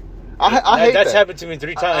 Bye." I hate that's that. happened to me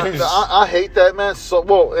 3 times. I hate that, man. So,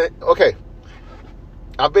 okay.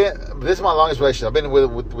 This is my longest relationship. I've been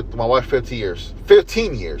with my wife 15 years.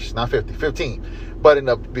 15 years, not 50, 15.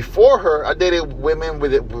 But before her, I dated women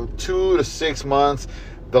with 2 to 6 months.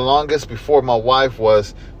 The longest before my wife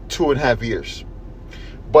was 2.5 years.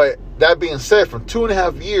 But that being said, from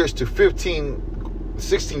 2.5 years to 15,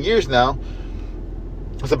 16 years now,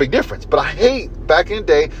 it's a big difference. But I hate, back in the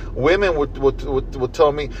day, women would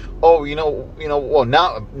tell me, oh, well,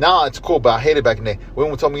 now it's cool, but I hated back in the day.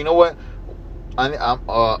 Women would tell me, you know what?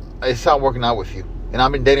 It's not working out with you. And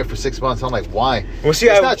I've been dating for 6 months. I'm like, why? Well, see,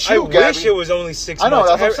 I wish it was only 6 months. I know,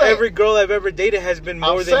 that's what I'm saying. Every girl I've ever dated has been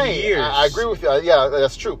more than years. I agree with you. Yeah,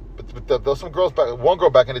 that's true. But there was some girls one girl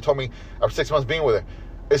back, and they told me after 6 months being with her,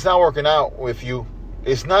 it's not working out with you.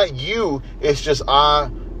 It's not you. It's just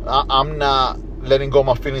I'm not letting go of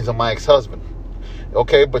my feelings on my ex-husband.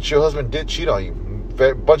 Okay, but your husband did cheat on you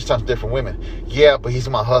a bunch of times with different women. Yeah, but he's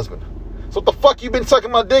my husband. So what the fuck you been sucking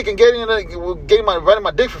my dick and running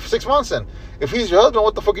my dick for 6 months then? If he's your husband,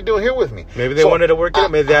 what the fuck you doing here with me? Maybe they wanted to work it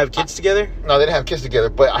out. Maybe they have kids together. No, they didn't have kids together.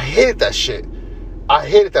 But I hated that shit. I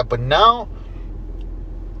hated that. But now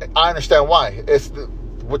I understand why. It's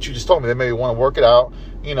what you just told me. They maybe want to work it out.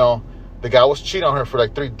 The guy was cheating on her for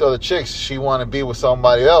like 3 other chicks. She wanted to be with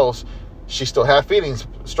somebody else. She still had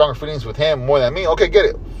stronger feelings with him more than me. Okay, get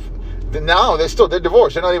it. Now they're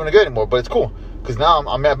divorced. They're not even together anymore. But it's cool. Because now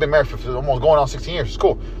I've been married for almost going on 16 years. It's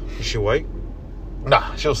cool. Is she white?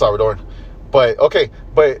 Nah, she was Salvadoran. But okay,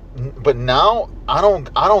 but now I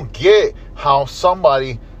don't get how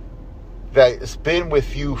somebody that's been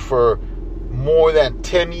with you for more than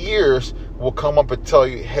 10 years will come up and tell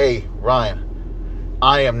you, "Hey, Ryan,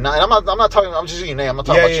 I am not." And I'm not talking. I'm just using your name. I'm not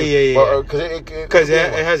talking about you. Yeah. Because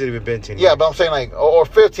it hasn't even been 10 years. Yeah, but I'm saying like or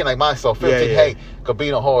 15, like myself. 15. Yeah. Hey,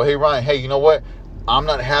 Gabino, hey Ryan. Hey, you know what? I'm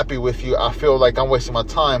not happy with you. I feel like I'm wasting my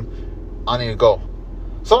time. I need to go.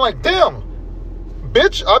 So I'm like, damn,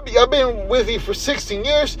 bitch, I've been with you for 16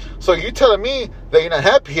 years. So you telling me that you're not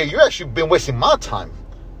happy here? You actually been wasting my time.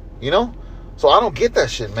 So I don't get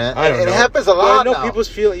that shit, man. I don't know. It happens a lot now. People's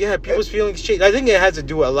feelings change. I think it has to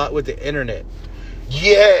do a lot with the internet.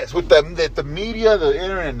 Yes, with the media, the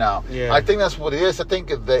internet now. Yeah. I think that's what it is. I think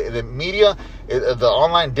the media, the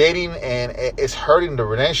online dating, and it's hurting the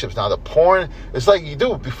relationships now. The porn, it's like you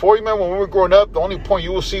do. Before, you remember when we were growing up, the only porn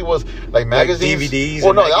you will see was like magazines. Like DVDs.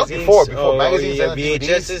 Well, no, magazines. That was before magazines and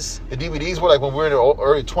VHSs. The DVDs were like when we were in the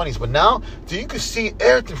early 20s. But now, you can see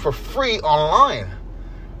everything for free online.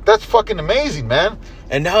 That's fucking amazing, man.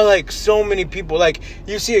 And now, like, so many people, like,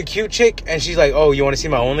 you see a cute chick, and she's like, oh, you want to see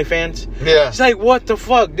my OnlyFans? Yeah. It's like, what the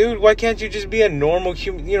fuck, dude? Why can't you just be a normal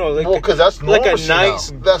human, like... Well, because that's normal like a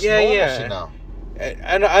nice... now. That's normal now.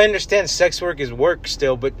 And I understand sex work is work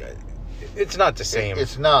still, but it's not the same.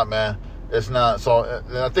 It's not, man. It's not. So,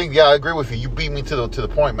 I think, I agree with you. You beat me to the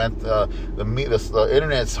point, man. The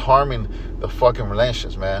internet's harming the fucking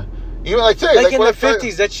relationships, man. Even like today, like in the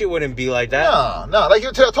 50s, that shit wouldn't be like that. No. Like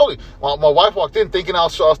I told you, my wife walked in thinking I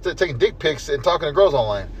was taking dick pics and talking to girls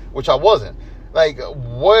online, which I wasn't. Like,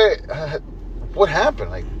 what happened?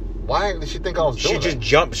 Like, why did she think I was doing that? She just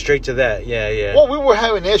jumped straight to that. Yeah. Well, we were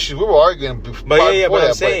having issues. We were arguing before. But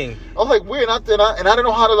I'm saying. I was like, weird. And I didn't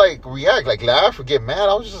know how to, like, react, like, laugh or get mad.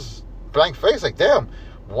 I was just blank face, like, damn,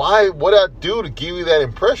 what did I do to give you that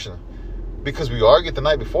impression? Because we argued the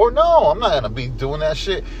night before? No, I'm not gonna be doing that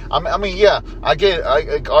shit. I mean, yeah, I get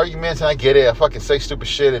arguments and I get it. I fucking say stupid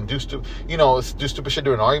shit and do stupid shit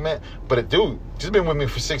during an argument. But dude, she's been with me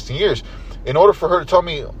for 16 years. In order for her to tell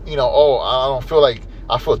me, oh, I don't feel like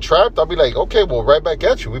I feel trapped, I'll be like, okay, well, right back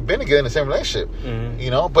at you. We've been together in the same relationship,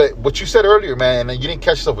 But what you said earlier, man, and you didn't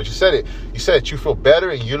catch yourself, but you said it. You said that you feel better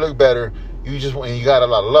and you look better. You got a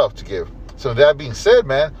lot of love to give. So that being said,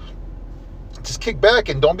 man, just kick back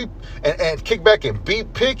and don't be and kick back and be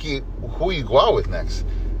picky who you go out with next.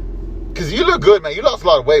 Cause you look good, man. You lost a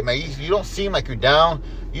lot of weight, man. You don't seem like you're down.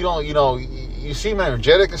 You don't, you seem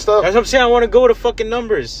energetic and stuff. That's what I'm saying. I want to go to fucking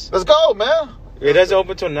numbers. Let's go, man. It doesn't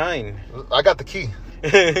open till 9. I got the key.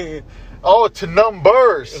 Oh, to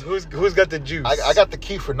numbers. Who's got the juice? I got the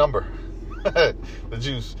key for number. The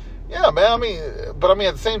juice. Yeah, man. At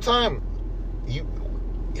the same time,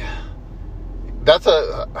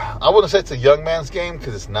 I wouldn't say it's a young man's game,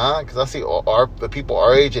 because it's not. Because I see the people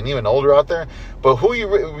our age and even older out there. But who you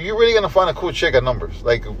really gonna find a cool chick at numbers?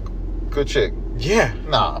 Like a good chick? Yeah.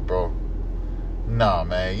 Nah, bro. Nah,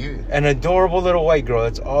 man. An adorable little white girl.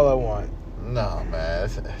 That's all I want. No, man.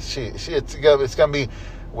 It's gonna be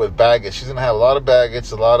with baggage. She's gonna have a lot of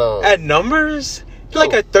baggage. A lot of at numbers.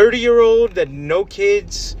 Like a 30-year-old that no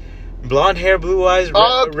kids, Blonde hair, blue eyes,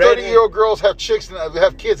 red 30-year-old girls have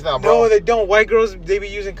have kids now, bro. No, they don't. White girls, they be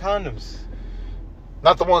using condoms.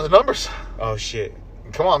 Not the ones with numbers. Oh, shit.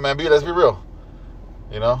 Come on, man. Let's be real.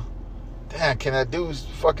 You know? Damn, can that dude's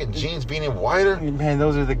fucking jeans be any wider? Man,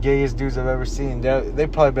 those are the gayest dudes I've ever seen. They've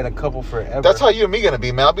probably been a couple forever. That's how you and me gonna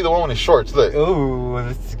be, man. I'll be the one in shorts. Look. Ooh,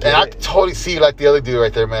 and I can totally see like the other dude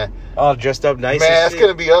right there, man. All dressed up nice. Man, that's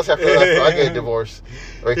gonna be us after I get divorced.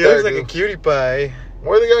 Right he there, looks like dude. a cutie pie.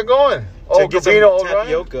 Where they got going? To get some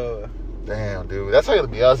tapioca. Damn, dude. That's how it's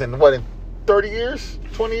gonna be us in what, in 30 years?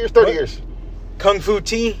 20 years? 30 years. Kung Fu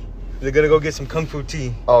tea? They're gonna go get some Kung Fu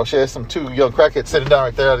tea. Oh shit, there's some two young crackheads sitting down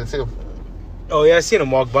right there. I didn't see them. Oh yeah, I seen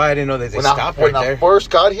them walk by. I didn't know that they stopped right there. When I first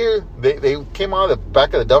got here, they came out of the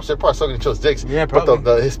back of the dumpster, probably sucking each other's dicks. Yeah, probably.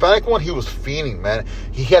 But the Hispanic one, he was fiending, man.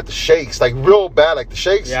 He had the shakes, like real bad, like the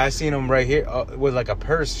shakes. Yeah, I seen him right here with like a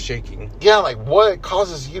purse shaking. Yeah, like what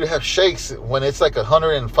causes you to have shakes when it's like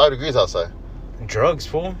 105 degrees outside? Drugs,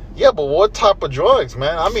 fool. Yeah, but what type of drugs,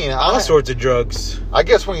 man? I mean, all sorts of drugs. I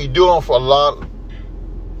guess when you do them for a lot,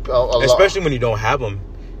 especially when you don't have them,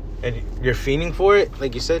 and you're fiending for it,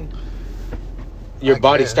 like you said. Your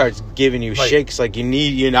body starts giving you shakes like you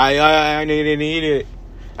need. I need it.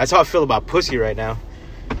 That's how I feel about pussy right now.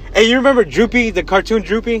 Hey, you remember Droopy, the cartoon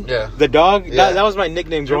Droopy? Yeah. The dog? Yeah. That was my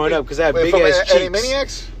nickname growing up because I had big from ass cheeks.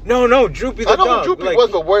 Animaniacs? No, Droopy the dog. I know who Droopy like,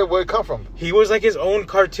 was, but where did it come from? He was like his own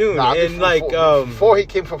cartoon. Before he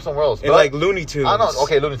came from somewhere else. In like Looney Tunes. I know.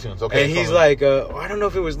 Okay, Looney Tunes. Okay. And he's like, I don't know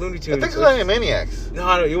if it was Looney Tunes. I think it was Animaniacs.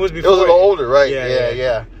 No, it was before. It was a little older, right?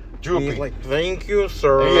 Yeah. Droopy. He's like, thank you,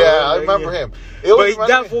 sir. Yeah, I remember him. But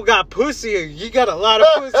that fool got pussy. He got a lot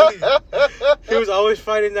of pussy. He was always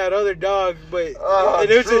fighting that other dog, but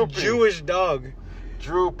and it was a Jewish dog.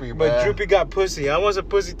 Droopy, man. But Droopy got pussy. I want some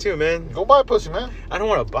pussy too, man. Go buy pussy, man. I don't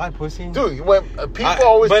want to buy pussy. Dude, when people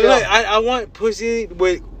always But look, I want pussy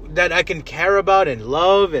that I can care about and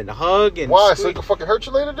love and hug and why? squeak. So you can fucking hurt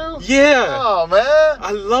you later, dude? Yeah. Oh, man.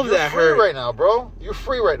 I love that hurt. You're free right now, bro. You're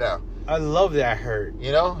free right now. I love that hurt.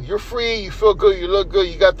 You know, you're free. You feel good. You look good.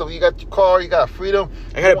 You got your car. You got freedom.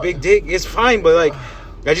 I got a big dick. It's fine, but like,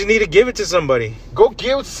 I just need to give it to somebody. Go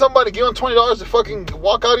give it to somebody. Give them $20 to fucking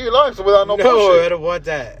walk out of your life without no bullshit. No, I don't want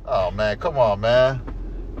that. Oh man, come on, man.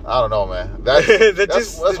 I don't know, man.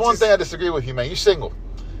 That's one thing I disagree with you, man. You single.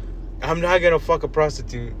 I'm not gonna fuck a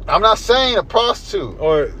prostitute. I'm not saying a prostitute.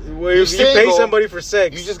 Or you pay somebody for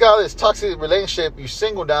sex. You just got this toxic relationship. You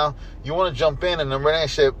single now. You want to jump in a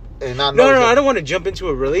relationship and not know. No, I don't want to jump into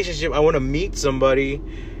a relationship. I want to meet somebody.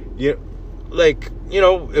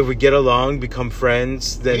 If we get along, become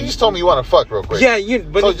friends. Then you just told me you want to fuck real quick. Yeah,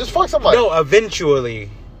 but so just fuck somebody. No, eventually.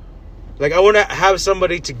 Like I want to have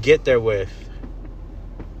somebody to get there with.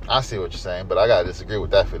 I see what you're saying, but I gotta disagree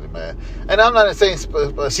with that feeling, man. And I'm not saying.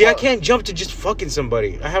 See, I can't jump to just fucking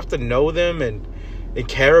somebody. I have to know them and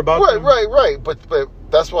care about them. Right. But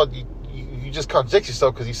that's what you just contradict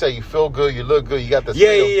yourself because you say you feel good, you look good, you got this.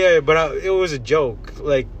 Yeah. But it was a joke.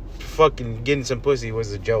 Like fucking getting some pussy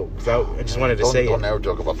was a joke. So I just wanted to say don't ever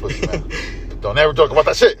joke about pussy, man. Don't ever joke about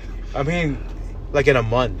that shit. I mean, like in a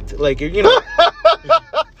month, like you know.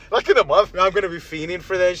 Like in a month. I'm going to be fiending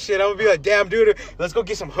for that shit. I'm going to be like, damn, dude, let's go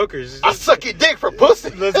get some hookers. I suck your dick for pussy.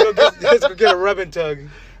 Let's go get a rub and tug.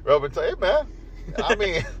 Rub and tug, hey, man. I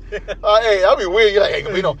mean, hey, that'd be weird. You're like,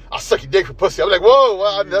 hey, I suck your dick for pussy. I'm like, whoa,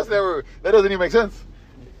 well, that doesn't even make sense.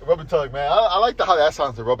 Rub and tug, man. I like how that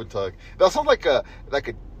sounds, a rub and tug. That sounds like a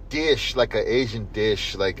dish, like an Asian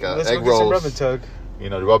dish, like let's egg go rolls. Get some rub and tug. You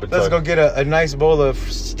know, the rub and tug. Let's go get a nice bowl of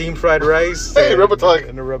steamed fried rice. Hey, rub and tug.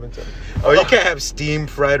 And a rub and tug. Oh, you can't have steamed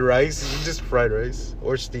fried rice. It's just fried rice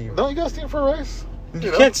or steamed. No, you got steamed fried rice.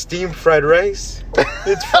 You can't steam fried rice.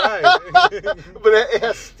 It's fried. But it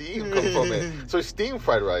has steam coming from it. So it's steamed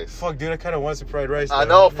fried rice. Fuck, dude, I kind of want some fried rice. I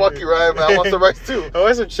know, fuck you, right, man. I want some rice, too. I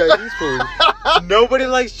want some Chinese food. Nobody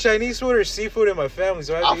likes Chinese food or seafood in my family,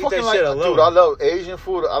 so I have to eat that shit alone. Dude, I love Asian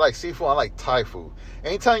food. I like seafood. I like Thai food.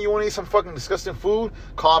 Anytime you want to eat some fucking disgusting food,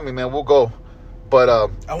 call me, man. We'll go. But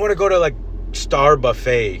I want to go to like Star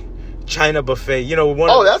Buffet, China Buffet. You know,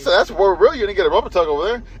 that's where really you're gonna get a rubber tug over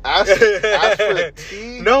there. Ask for the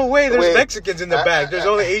tea. No way. There's Mexicans in the back. There's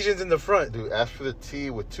only Asians in the front. Dude, ask for the tea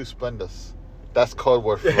with 2 Splendas. That's code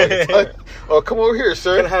word for it. Oh, come over here,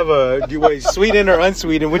 sir. Can I have sweetened or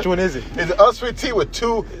unsweetened? Which one is it? It's unsweet tea with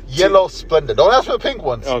 2 yellow Splenda. Don't ask for the pink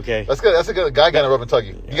ones. Okay. That's good. That's a good guy gonna rub and tug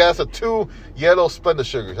you. You got 2 yellow Splenda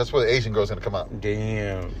sugars. That's where the Asian girl's gonna come out.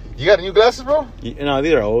 Damn. You got new glasses, bro? No,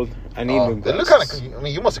 these are old. I need new glasses. They look kind of. I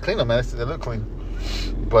mean, you must have cleaned them, man. They look clean.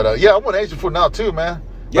 But yeah, I want Asian food now too, man.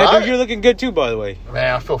 Yeah, dude, you're looking good too, by the way.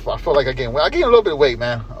 Man, I feel like I gained a little bit of weight,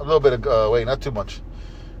 man. A little bit of weight, not too much.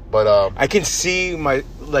 But I can see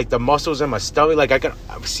the muscles in my stomach. Like I can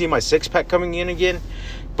see my six pack coming in again,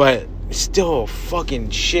 but still fucking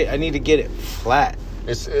shit. I need to get it flat.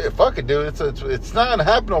 fuck it, dude. It's not gonna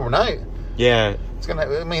happen overnight. Yeah. It's gonna.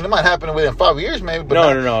 I mean, it might happen within 5 years, maybe. But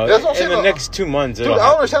no. That's what I'm saying. In the next 2 months, dude, I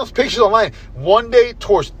don't understand those pictures online. One day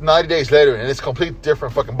towards 90 days later, and it's a completely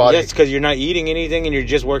different fucking body. Yeah, it's because you're not eating anything and you're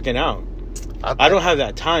just working out. I don't have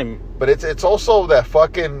that time. But it's also that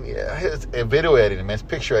fucking it's video editing, man. It's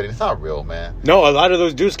picture editing. It's not real, man. No, a lot of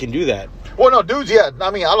those dudes can do that. Well, no, dudes, yeah.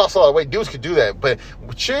 I mean, I lost a lot of weight. Dudes could do that. But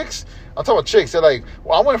with chicks, I'm talking about chicks. They're like,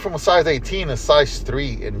 well, I went from a size 18 to size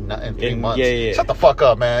 3 in 3 months. Yeah. Shut the fuck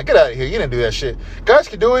up, man. Get out of here. You didn't do that shit. Guys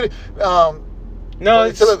can do it.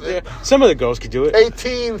 No, some of the girls could do it.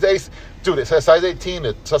 18, dude, it's size 18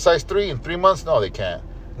 to size 3 in 3 months. No, they can't.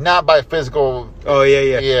 Not by physical. Oh,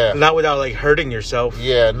 yeah. Not without, like, hurting yourself.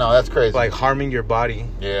 Yeah, no, that's crazy. Like, harming your body.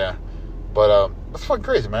 Yeah. But, that's fucking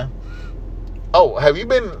crazy, man. Oh, have you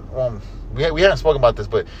been, we haven't spoken about this,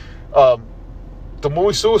 but, the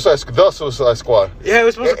movie Suicide Squad. Yeah, it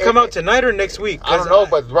was supposed to come out tonight or next week. I don't know,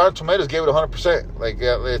 but Rotten Tomatoes gave it 100%. Like,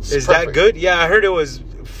 yeah, it's Is perfect. that good? Yeah, I heard it was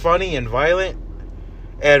funny and violent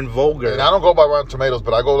and vulgar. And I don't go by Rotten Tomatoes,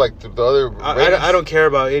 but I go like the other ratings. I don't care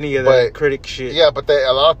about any of that critic shit. Yeah, but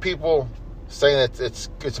a lot of people saying that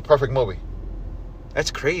it's a perfect movie.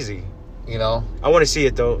 That's crazy. You know? I want to see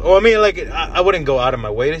it, though. Well, I mean, like, I wouldn't go out of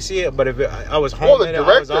my way to see it, but if I was home... Well, the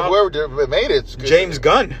director, whoever made it... James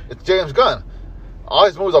Gunn. It's James Gunn. All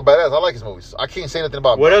his movies are badass. I like his movies. I can't say nothing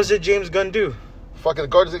about What else did James Gunn do? Fucking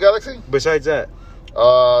Guardians of the Galaxy? Besides that?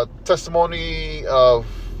 Testimony of...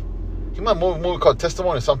 He made a movie called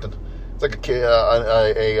Testimony or something. It's like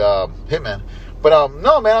a hitman. But,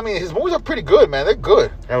 no, man, I mean, his movies are pretty good, man. They're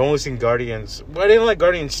good. I've only seen Guardians. But I didn't like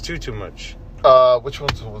Guardians 2 too much. Which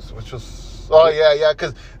was... Oh, yeah,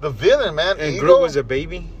 because the villain, man... And Groot was a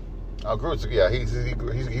baby? Oh, Groot's... Yeah, he's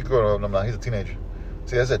grown up now. He's a teenager.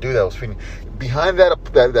 See, that's that dude that was feeding. Behind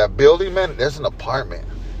that building, man, there's an apartment.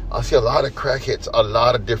 I see a lot of crackheads. A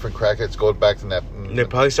lot of different crackheads go back to that. They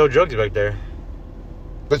probably sell drugs back there.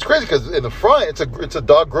 But it's crazy because in the front, it's a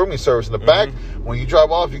dog grooming service. In the back, when you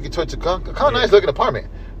drive off, you get to it's a kind of nice looking apartment.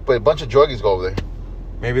 But a bunch of druggies go over there.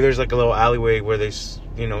 Maybe there's like a little alleyway where they,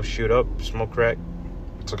 shoot up, smoke crack.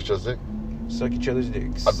 Suck each other's dick. Suck each other's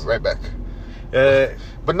dicks. I'll be right back.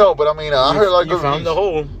 But no, I mean, I heard a lot of good reviews. You found the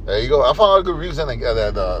hole. There you go. I found a lot of good reviews in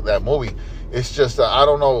that movie. It's just, I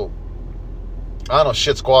don't know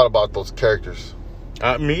shit squat about those characters.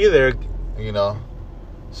 Me either. You know?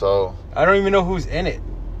 So. I don't even know who's in it.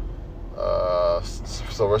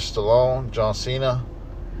 Sylvester Stallone, John Cena.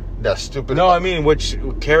 That stupid. No, I mean, which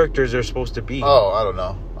characters are supposed to be. Oh, I don't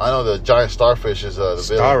know. I know the giant starfish is the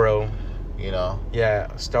Starro. villain. You know? Yeah,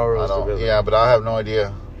 Starro is the villain. Yeah, but I have no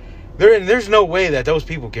idea. There's no way that those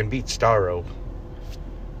people can beat Starro.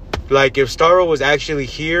 Like, if Starro was actually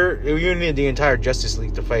here, you need the entire Justice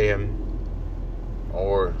League to fight him.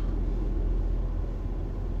 Or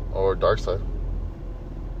Darkseid.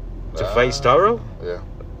 To fight Starro? Yeah.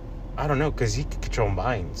 I don't know, because he can control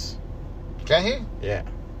minds. Can he? Yeah.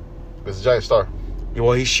 It's a giant star.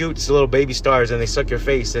 Well, he shoots little baby stars and they suck your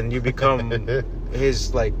face and you become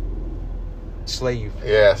his, like, slave.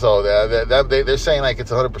 Yeah, so they're saying, like,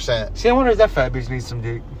 it's 100%. See, I wonder if that fat bitch needs some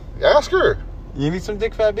dick. Ask her. You need some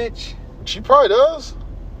dick, fat bitch? She probably does.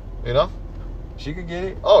 You know? She could get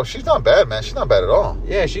it. Oh, she's not bad, man. She's not bad at all.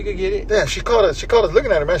 Yeah, she could get it. Damn, she caught us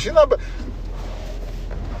looking at her, man. She's not bad.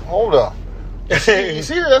 Hold on. You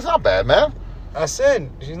see her? That's not bad, man. I said,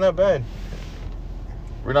 she's not bad.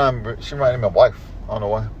 She reminded me of my wife. I don't know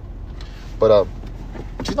why. But,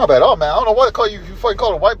 she's not bad at all, man. I don't know why they call you fucking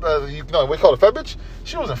call her white, what you call her fat bitch?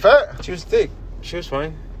 She wasn't fat. She was thick. She was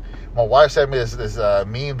fine. My wife sent me this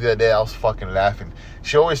meme the other day. I was fucking laughing.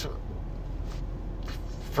 She always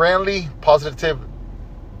friendly, positive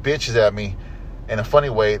bitches at me in a funny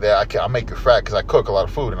way that I make her fat because I cook a lot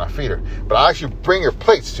of food and I feed her. But I actually bring her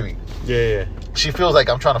plates to eat. Yeah. She feels like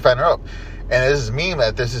I'm trying to fatten her up. And there's this meme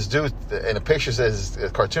that there's this dude in the picture says, a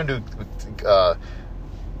cartoon dude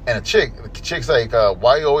and a chick. The chick's like,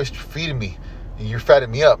 why are you always feeding me? You're fatting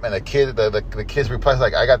me up. And the kid's replies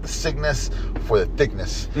like, I got the sickness for the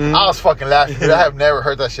thickness. I was fucking laughing. Dude, I have never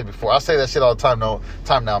heard that shit before. I say that shit all the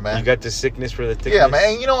time now, man. You got the sickness for the thickness? Yeah,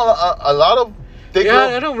 man. And you know, a lot of thick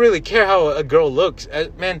girls... I don't really care how a girl looks.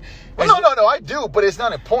 Man. No, I do, but it's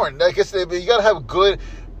not important. Like, you got to have a good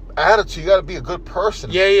attitude. You got to be a good person.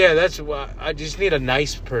 Yeah, that's why I just need a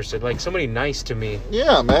nice person. Like, somebody nice to me.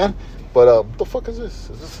 Yeah, man. But, what the fuck is this?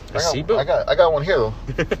 A seatbelt? I got one here, though.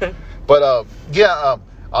 But, a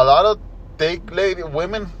lot of thick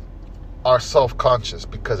women are self-conscious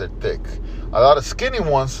because they're thick. A lot of skinny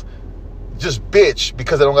ones just bitch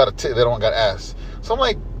because they don't got they don't got ass. So I'm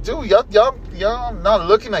like, dude, y'all not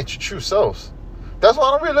looking at your true selves. That's why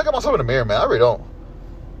I don't really look at myself in the mirror, man. I really don't.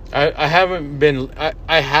 I haven't been.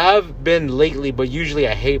 I have been lately, but usually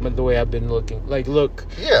I hate the way I've been looking. Like, look.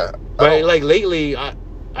 Yeah. But like lately, I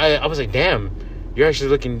was like, damn, you're actually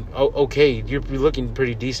looking okay. You're looking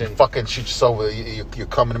pretty decent. Fucking shoot yourself. You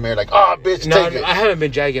come in the mirror like, oh, bitch, take it. I haven't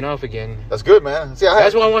been jagging off again. That's good, man. See,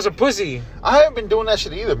 that's why I want some pussy. I haven't been doing that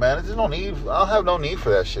shit either, man. There's no need. I don't have no need for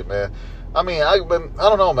that shit, man. I mean, I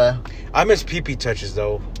don't know, man. I miss pee-pee touches,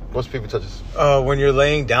 though. What's pee-pee touches? When you're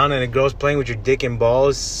laying down and a girl's playing with your dick and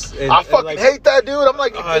balls. And, I fucking hate that, dude. I'm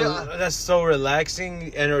like... that's so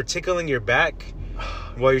relaxing. And or tickling your back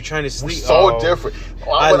while you're trying to sleep. So different.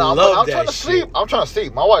 I love I'm that trying to sleep. I'm trying to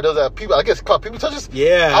sleep. My wife does that. People, I guess it's called pee-pee touches.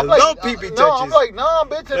 Yeah, I love pee-pee touches. No, I'm like, nah,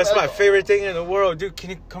 bitch. That's my favorite thing in the world. Dude,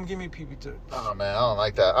 can you come give me pee-pee touch? Oh, man, I don't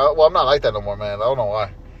like that. Well, I'm not like that no more, man. I don't know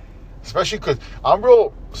why. Especially because I'm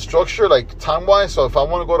real structured, like time-wise. So if I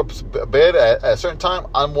want to go to bed at a certain time,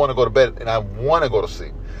 I want to go to bed and I want to go to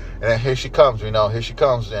sleep. And then here she comes, here she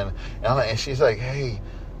comes. And she's like, hey,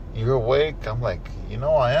 you're awake? I'm like,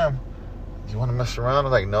 I am. Do you want to mess around?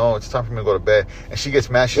 I'm like, no, it's time for me to go to bed. And she gets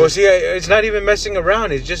mad. Well, see, it's not even messing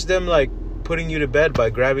around. It's just them, like, putting you to bed by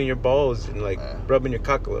grabbing your balls and, like, rubbing your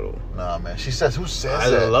cock a little. Nah, man. She says, who says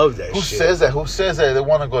that? I love that Who shit. says that? Who says that they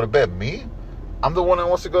want to go to bed? Me? I'm the one that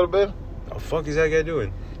wants to go to bed? What the fuck is that guy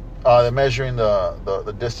doing? They're measuring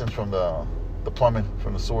the distance from the plumbing,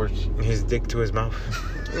 from the sewage. His dick to his mouth.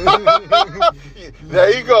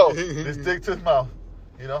 There you go. His dick to his mouth.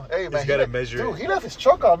 Hey, man. He's got to measure Dude, he left his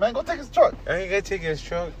truck on, man. Go take his truck. I ain't got to take his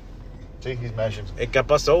truck. See, he's measuring. Hey, ¿qué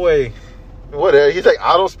pasó, güey? Whatever. He's like,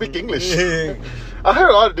 I don't speak English. I heard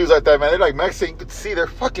a lot of dudes like that, man. They're like Mexican. You could see their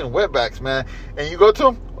fucking wetbacks, man. And you go to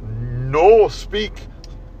them, no speak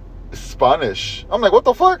Spanish. I'm like, what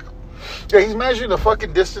the fuck? Yeah, he's measuring the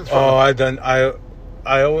fucking distance from... Oh,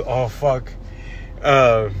 fuck.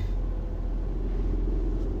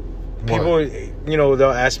 People,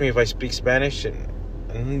 they'll ask me if I speak Spanish,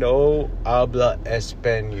 and no habla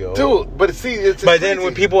español. Dude, but see, it's But then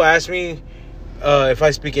when people ask me if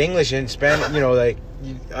I speak English and Spanish, like,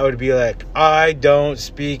 I would be like, I don't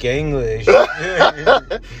speak English. But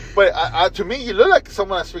to me, you look like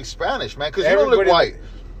someone that speaks Spanish, man, because you don't look white.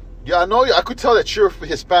 Yeah, I know. I could tell that you're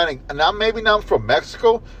Hispanic, and maybe now I'm from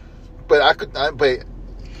Mexico, but I could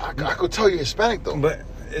tell you're Hispanic though. But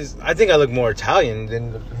I think I look more Italian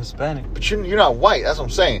than Hispanic. But you're not white. That's what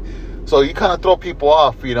I'm saying. So you kind of throw people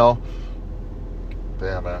off, Damn,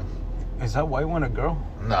 man. Is that white one a girl?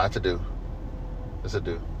 Nah, it's a dude. It's a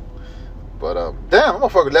dude. But damn, that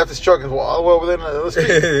motherfucker left his truck and all the way over there in the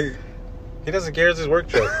street. He doesn't care. It's his work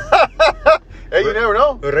truck. Hey, you never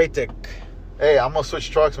know. Raytech. Hey, I'm gonna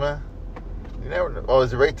switch trucks, man. You never know. Oh,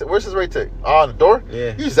 is it Raytech? Where's his Raytech? Oh, on the door?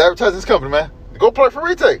 Yeah. You just advertising this company, man. Go apply for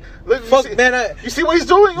Raytech. Look, fuck, man. You see what he's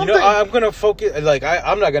doing? I'm gonna focus. Like,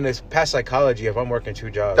 I'm not gonna pass psychology if I'm working 2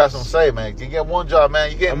 jobs. That's what I'm saying, man. You get one job,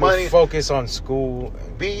 man. You get money. Focus on school.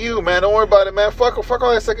 Be you, man. Don't worry about it, man. Fuck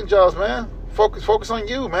all that second jobs, man. Focus on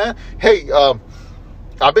you, man. Hey,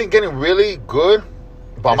 I've been getting really good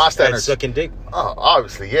by my standards. Sucking dick. Oh,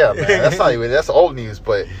 obviously, yeah, man. That's not even. That's old news,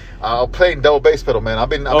 but I'm playing double bass pedal, man. I've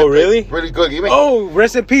been really? Really good.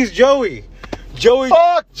 Rest in peace, Joey.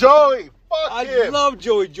 Fuck Joey. Fuck him. I love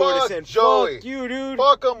Joey Jordison. Fuck Joey. Fuck you, dude.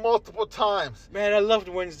 Fuck him multiple times. Man, I loved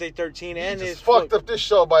Wednesday 13 and he his fucked up this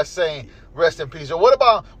show by saying rest in peace. What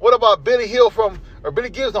about Billy Hill Billy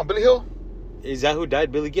Gibbs? No, Billy Hill. Is that who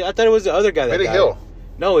died? Billy Gibbs? I thought it was the other guy that Billy died. Hill.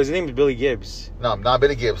 No, his name is Billy Gibbs. No, not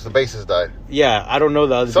Billy Gibbs. The bassist died. Yeah, I don't know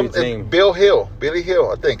the other dude's name. Billy Hill,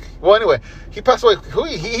 I think. Well, anyway, he passed away.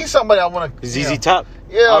 He's somebody I want to... ZZ Top.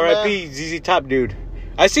 Yeah, R.I.P. ZZ Top, dude.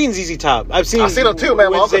 I've seen ZZ Top. I've seen him too,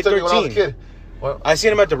 man. My uncle Wednesday took me when I was a 13. kid. Well, I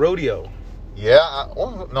seen him at the rodeo. Yeah.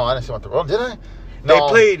 No, I didn't see him at the rodeo. Did I? They No.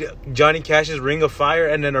 played Johnny Cash's Ring of Fire,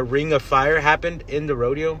 and then a Ring of Fire happened in the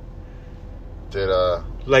rodeo.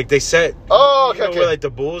 Like, they set... Oh, okay, where, like,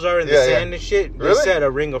 the bulls are in the sand and shit? They Really? set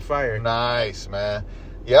a Ring of Fire. Nice, man.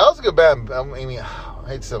 Yeah, that was a good band. I mean, I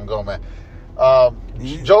hate to see him go, man.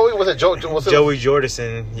 Joey, was it Joey? Joey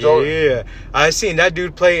Jordison. Joey. Yeah. I seen that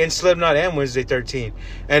dude play in Slipknot and Wednesday 13.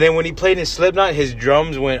 And then when he played in Slipknot, his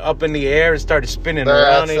drums went up in the air and started spinning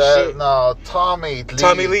around and shit. No, Tommy Lee.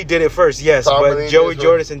 Tommy Lee did it first, yes. Tommy but Lee Joey did it.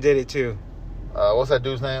 Jordison did it too. What's that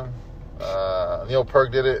dude's name? Neil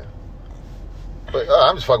Peart did it. But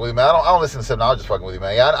I'm just fucking with you, man. I don't listen to Slipknot. I'm just fucking with you,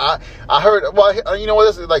 man. Yeah, I heard. Well, you know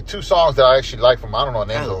what? There's like 2 songs that I actually like from. I don't know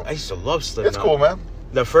the names of them. I used to love Slipknot. It's cool, man.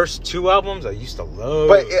 The first 2 albums I used to love.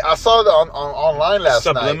 But I saw it online last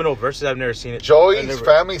night. Subliminal Verses, I've never seen it. Joey's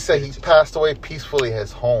family said he passed away peacefully at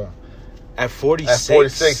his home. At 46? At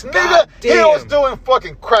 46. Nigga, he was doing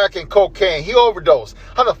fucking crack and cocaine. He overdosed.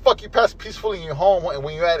 How the fuck you pass peacefully in your home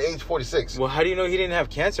when you're at age 46? Well, how do you know he didn't have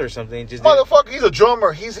cancer or something? Motherfucker, he's a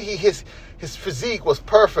drummer. His physique was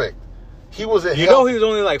perfect. He was he was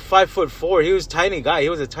only like 5'4". He was a tiny guy. He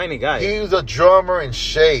was a drummer in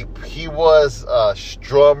shape. He was a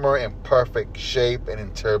drummer in perfect shape and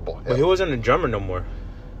in terrible health. But he wasn't a drummer no more.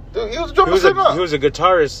 Dude, he was a drummer. He was a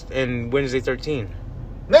guitarist in Wednesday 13.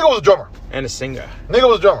 Nigga was a drummer. And a singer. Nigga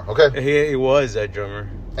was a drummer, okay? He was a drummer.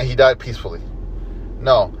 And he died peacefully.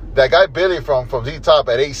 No, that guy Billy from Z Top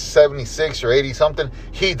at age 76 or 80 something,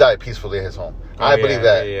 he died peacefully at his home. I believe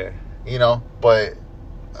that. Yeah. You know, but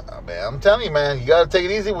man, I'm telling you, man, you gotta take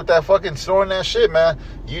it easy with that fucking snoring that shit, man.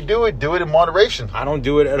 You do it in moderation. I don't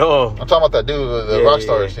do it at all. I'm talking about that dude, the rock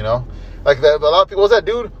stars, you know, like that. A lot of people. What's that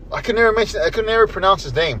dude? I could never pronounce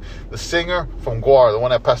his name. The singer from Guar, the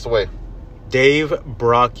one that passed away. Dave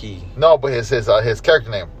Brockie. No, but his character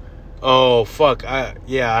name. Oh fuck! I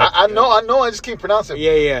know. I just can't pronounce it.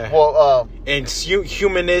 Yeah. Well, and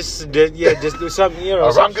humanist. Just do something. You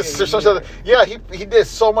know, yeah. He did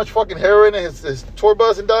so much fucking heroin and his tour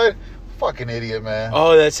bus and died. Fucking idiot, man.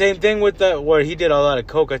 Oh, that same thing with where he did a lot of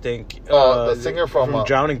coke. I think. The singer from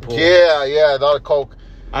Drowning Pool. Yeah, a lot of coke.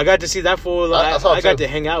 I got to see that fool. I got to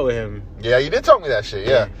hang out with him. Yeah, you did tell me that shit.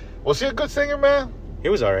 Yeah. Was he a good singer, man? He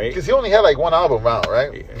was alright. Because he only had like 1 album out,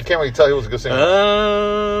 right? You can't really tell he was a good singer.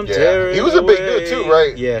 Yeah. He was a big dude too,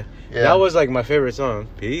 right? Yeah. That was like my favorite song.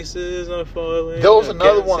 Pieces are falling. There was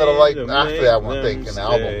another one that I liked after that one, I think, in the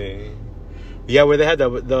album. Yeah, where they had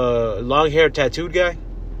the long hair tattooed guy.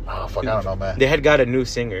 Oh, fuck, I don't know, man. They had got a new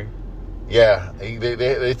singer. Yeah. He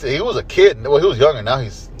was a kid. Well, he was younger. Now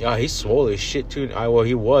he's... Yeah, he's swole as shit too. Well,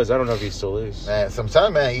 he was. I don't know if he still is. Man,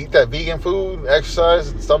 sometimes, man, eat that vegan food,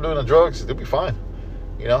 exercise, stop doing the drugs. They'll be fine.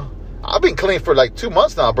 You know, I've been clean for like 2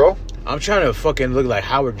 months now, bro. I'm trying to fucking look like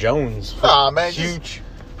Howard Jones. Nah, man, huge.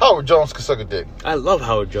 Howard Jones can suck a dick. I love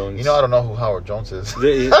Howard Jones. You know, I don't know who Howard Jones is.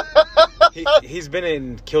 He's been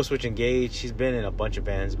in Killswitch Engage. He's been in a bunch of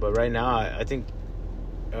bands, but right now, I think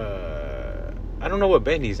I don't know what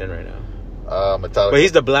band he's in right now. Metallica. But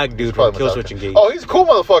he's the black dude from Killswitch Engage. Oh, he's a cool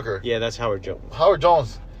motherfucker. Yeah, that's Howard Jones. Howard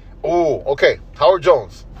Jones. Oh, okay. Howard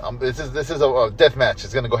Jones. This is a death match.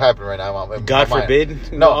 It's gonna go happen right now. God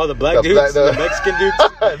forbid. No, all the black dudes, the Mexican dudes.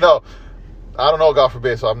 No, I don't know. God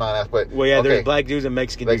forbid. So I'm not asked. But well, yeah, there's black dudes and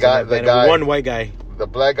Mexican dudes. The guy, one white guy. The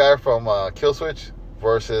black guy from Killswitch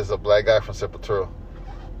versus a black guy from Sepultura.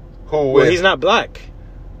 Well, he's not black.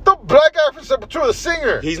 The black guy from Sepultura, the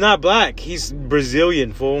singer. He's not black. He's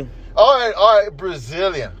Brazilian, fool. All right,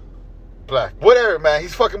 Brazilian, black, whatever, man.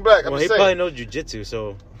 He's fucking black. Well, he probably knows jiu-jitsu,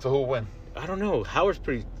 so who will win? I don't know. Howard's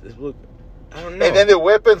pretty. Look, I don't know. And then the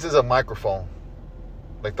weapons is a microphone.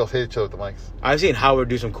 Like they'll hit each other with the mics. I've seen Howard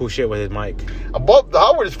do some cool shit with his mic.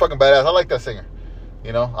 Howard is fucking badass. I like that singer.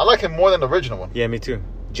 You know, I like him more than the original one. Yeah, me too.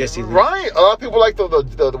 Jesse Lee. Right? A lot of people like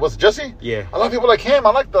the what's Jesse? Yeah. A lot of people like him.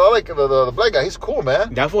 I like the black guy. He's cool,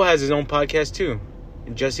 man. That fool has his own podcast too.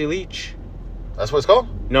 Jesse Leach. That's what it's called?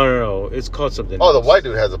 No. It's called something. Oh, the white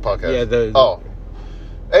dude has a podcast. Yeah. Oh.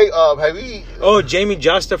 Hey, have we? Oh, Jamie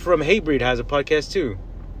Josta from Hatebreed has a podcast too.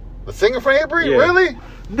 The singer from Hatebreed, really?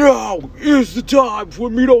 Now is the time for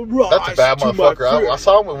me to rise. That's a bad motherfucker. I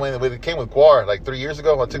saw him when it came with Guar like 3 years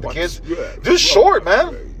ago. I took the kids. Dude's short,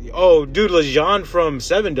 man. Oh, dude, LeJean from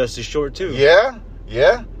Seven Dust is short too. Yeah.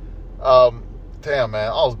 Damn, man,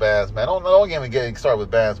 all those bands, man. Don't get me getting started with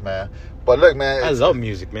bands, man. But look, man, I love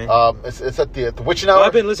music, man. It's at the Witching Hour.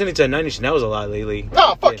 I've been listening to Nine Inch Nails a lot lately.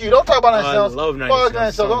 Nah, fuck you. Don't talk about Nine Inch Nails. I love Nine Inch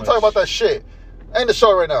Nails. Don't talk about that shit. End the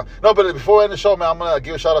show right now. No, but before I end the show, man, I'm gonna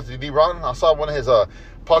give a shout out to D. Ron. I saw one of his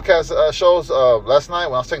podcast shows last night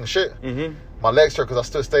when I was taking a shit. Mm-hmm. My legs hurt because I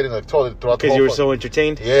still stayed in the toilet throughout the whole. Because you were so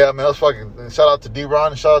entertained. Yeah, man, I was fucking. Shout out to D.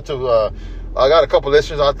 Ron. Shout out to. I got a couple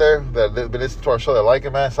listeners out there that have been listening to our show that like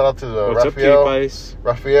it, man. Shout out to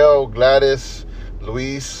Raphael, Gladys,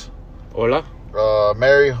 Luis. Hola.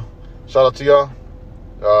 Mary. Shout out to y'all.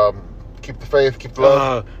 Keep the faith, keep the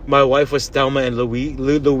love. My wife was Thelma and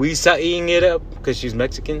Luisa eating it up because she's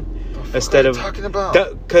Mexican. Instead of talking about,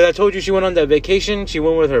 because I told you she went on that vacation. She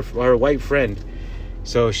went with her white friend,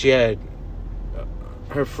 so she had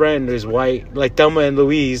her friend is white, like Thelma and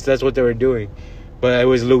Louise. That's what they were doing, but it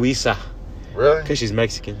was Luisa. Really? Because she's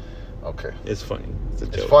Mexican. Okay. It's funny.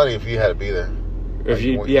 It's funny if you had to be there. If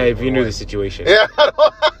you knew the situation. Yeah.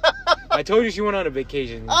 I told you she went on a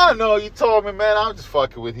vacation. I don't know. You told me, man. I'm just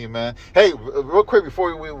fucking with you, man. Hey, real quick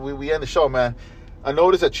before we end the show, man. I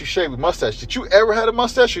noticed that you shaved a mustache. Did you ever had a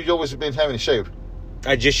mustache, or you always been having it shaved?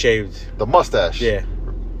 I just shaved. The mustache. Yeah.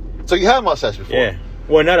 So you had a mustache before. Yeah.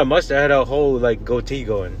 Well, not a mustache. I had a whole like goatee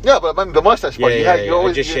going. Yeah, but I mean the mustache part. You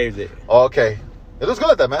always I just shaved it. Oh, okay. It looks good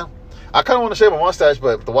like that, man. I kind of want to shave my mustache,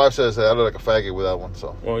 but the wife says that I look like a faggot with that one.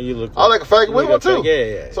 So. Well, you look. I like a faggot with one too.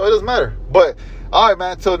 Yeah. So it doesn't matter. But all right,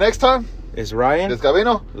 man. Till next time. It's Ryan. It's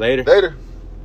Gabino. Later. Later.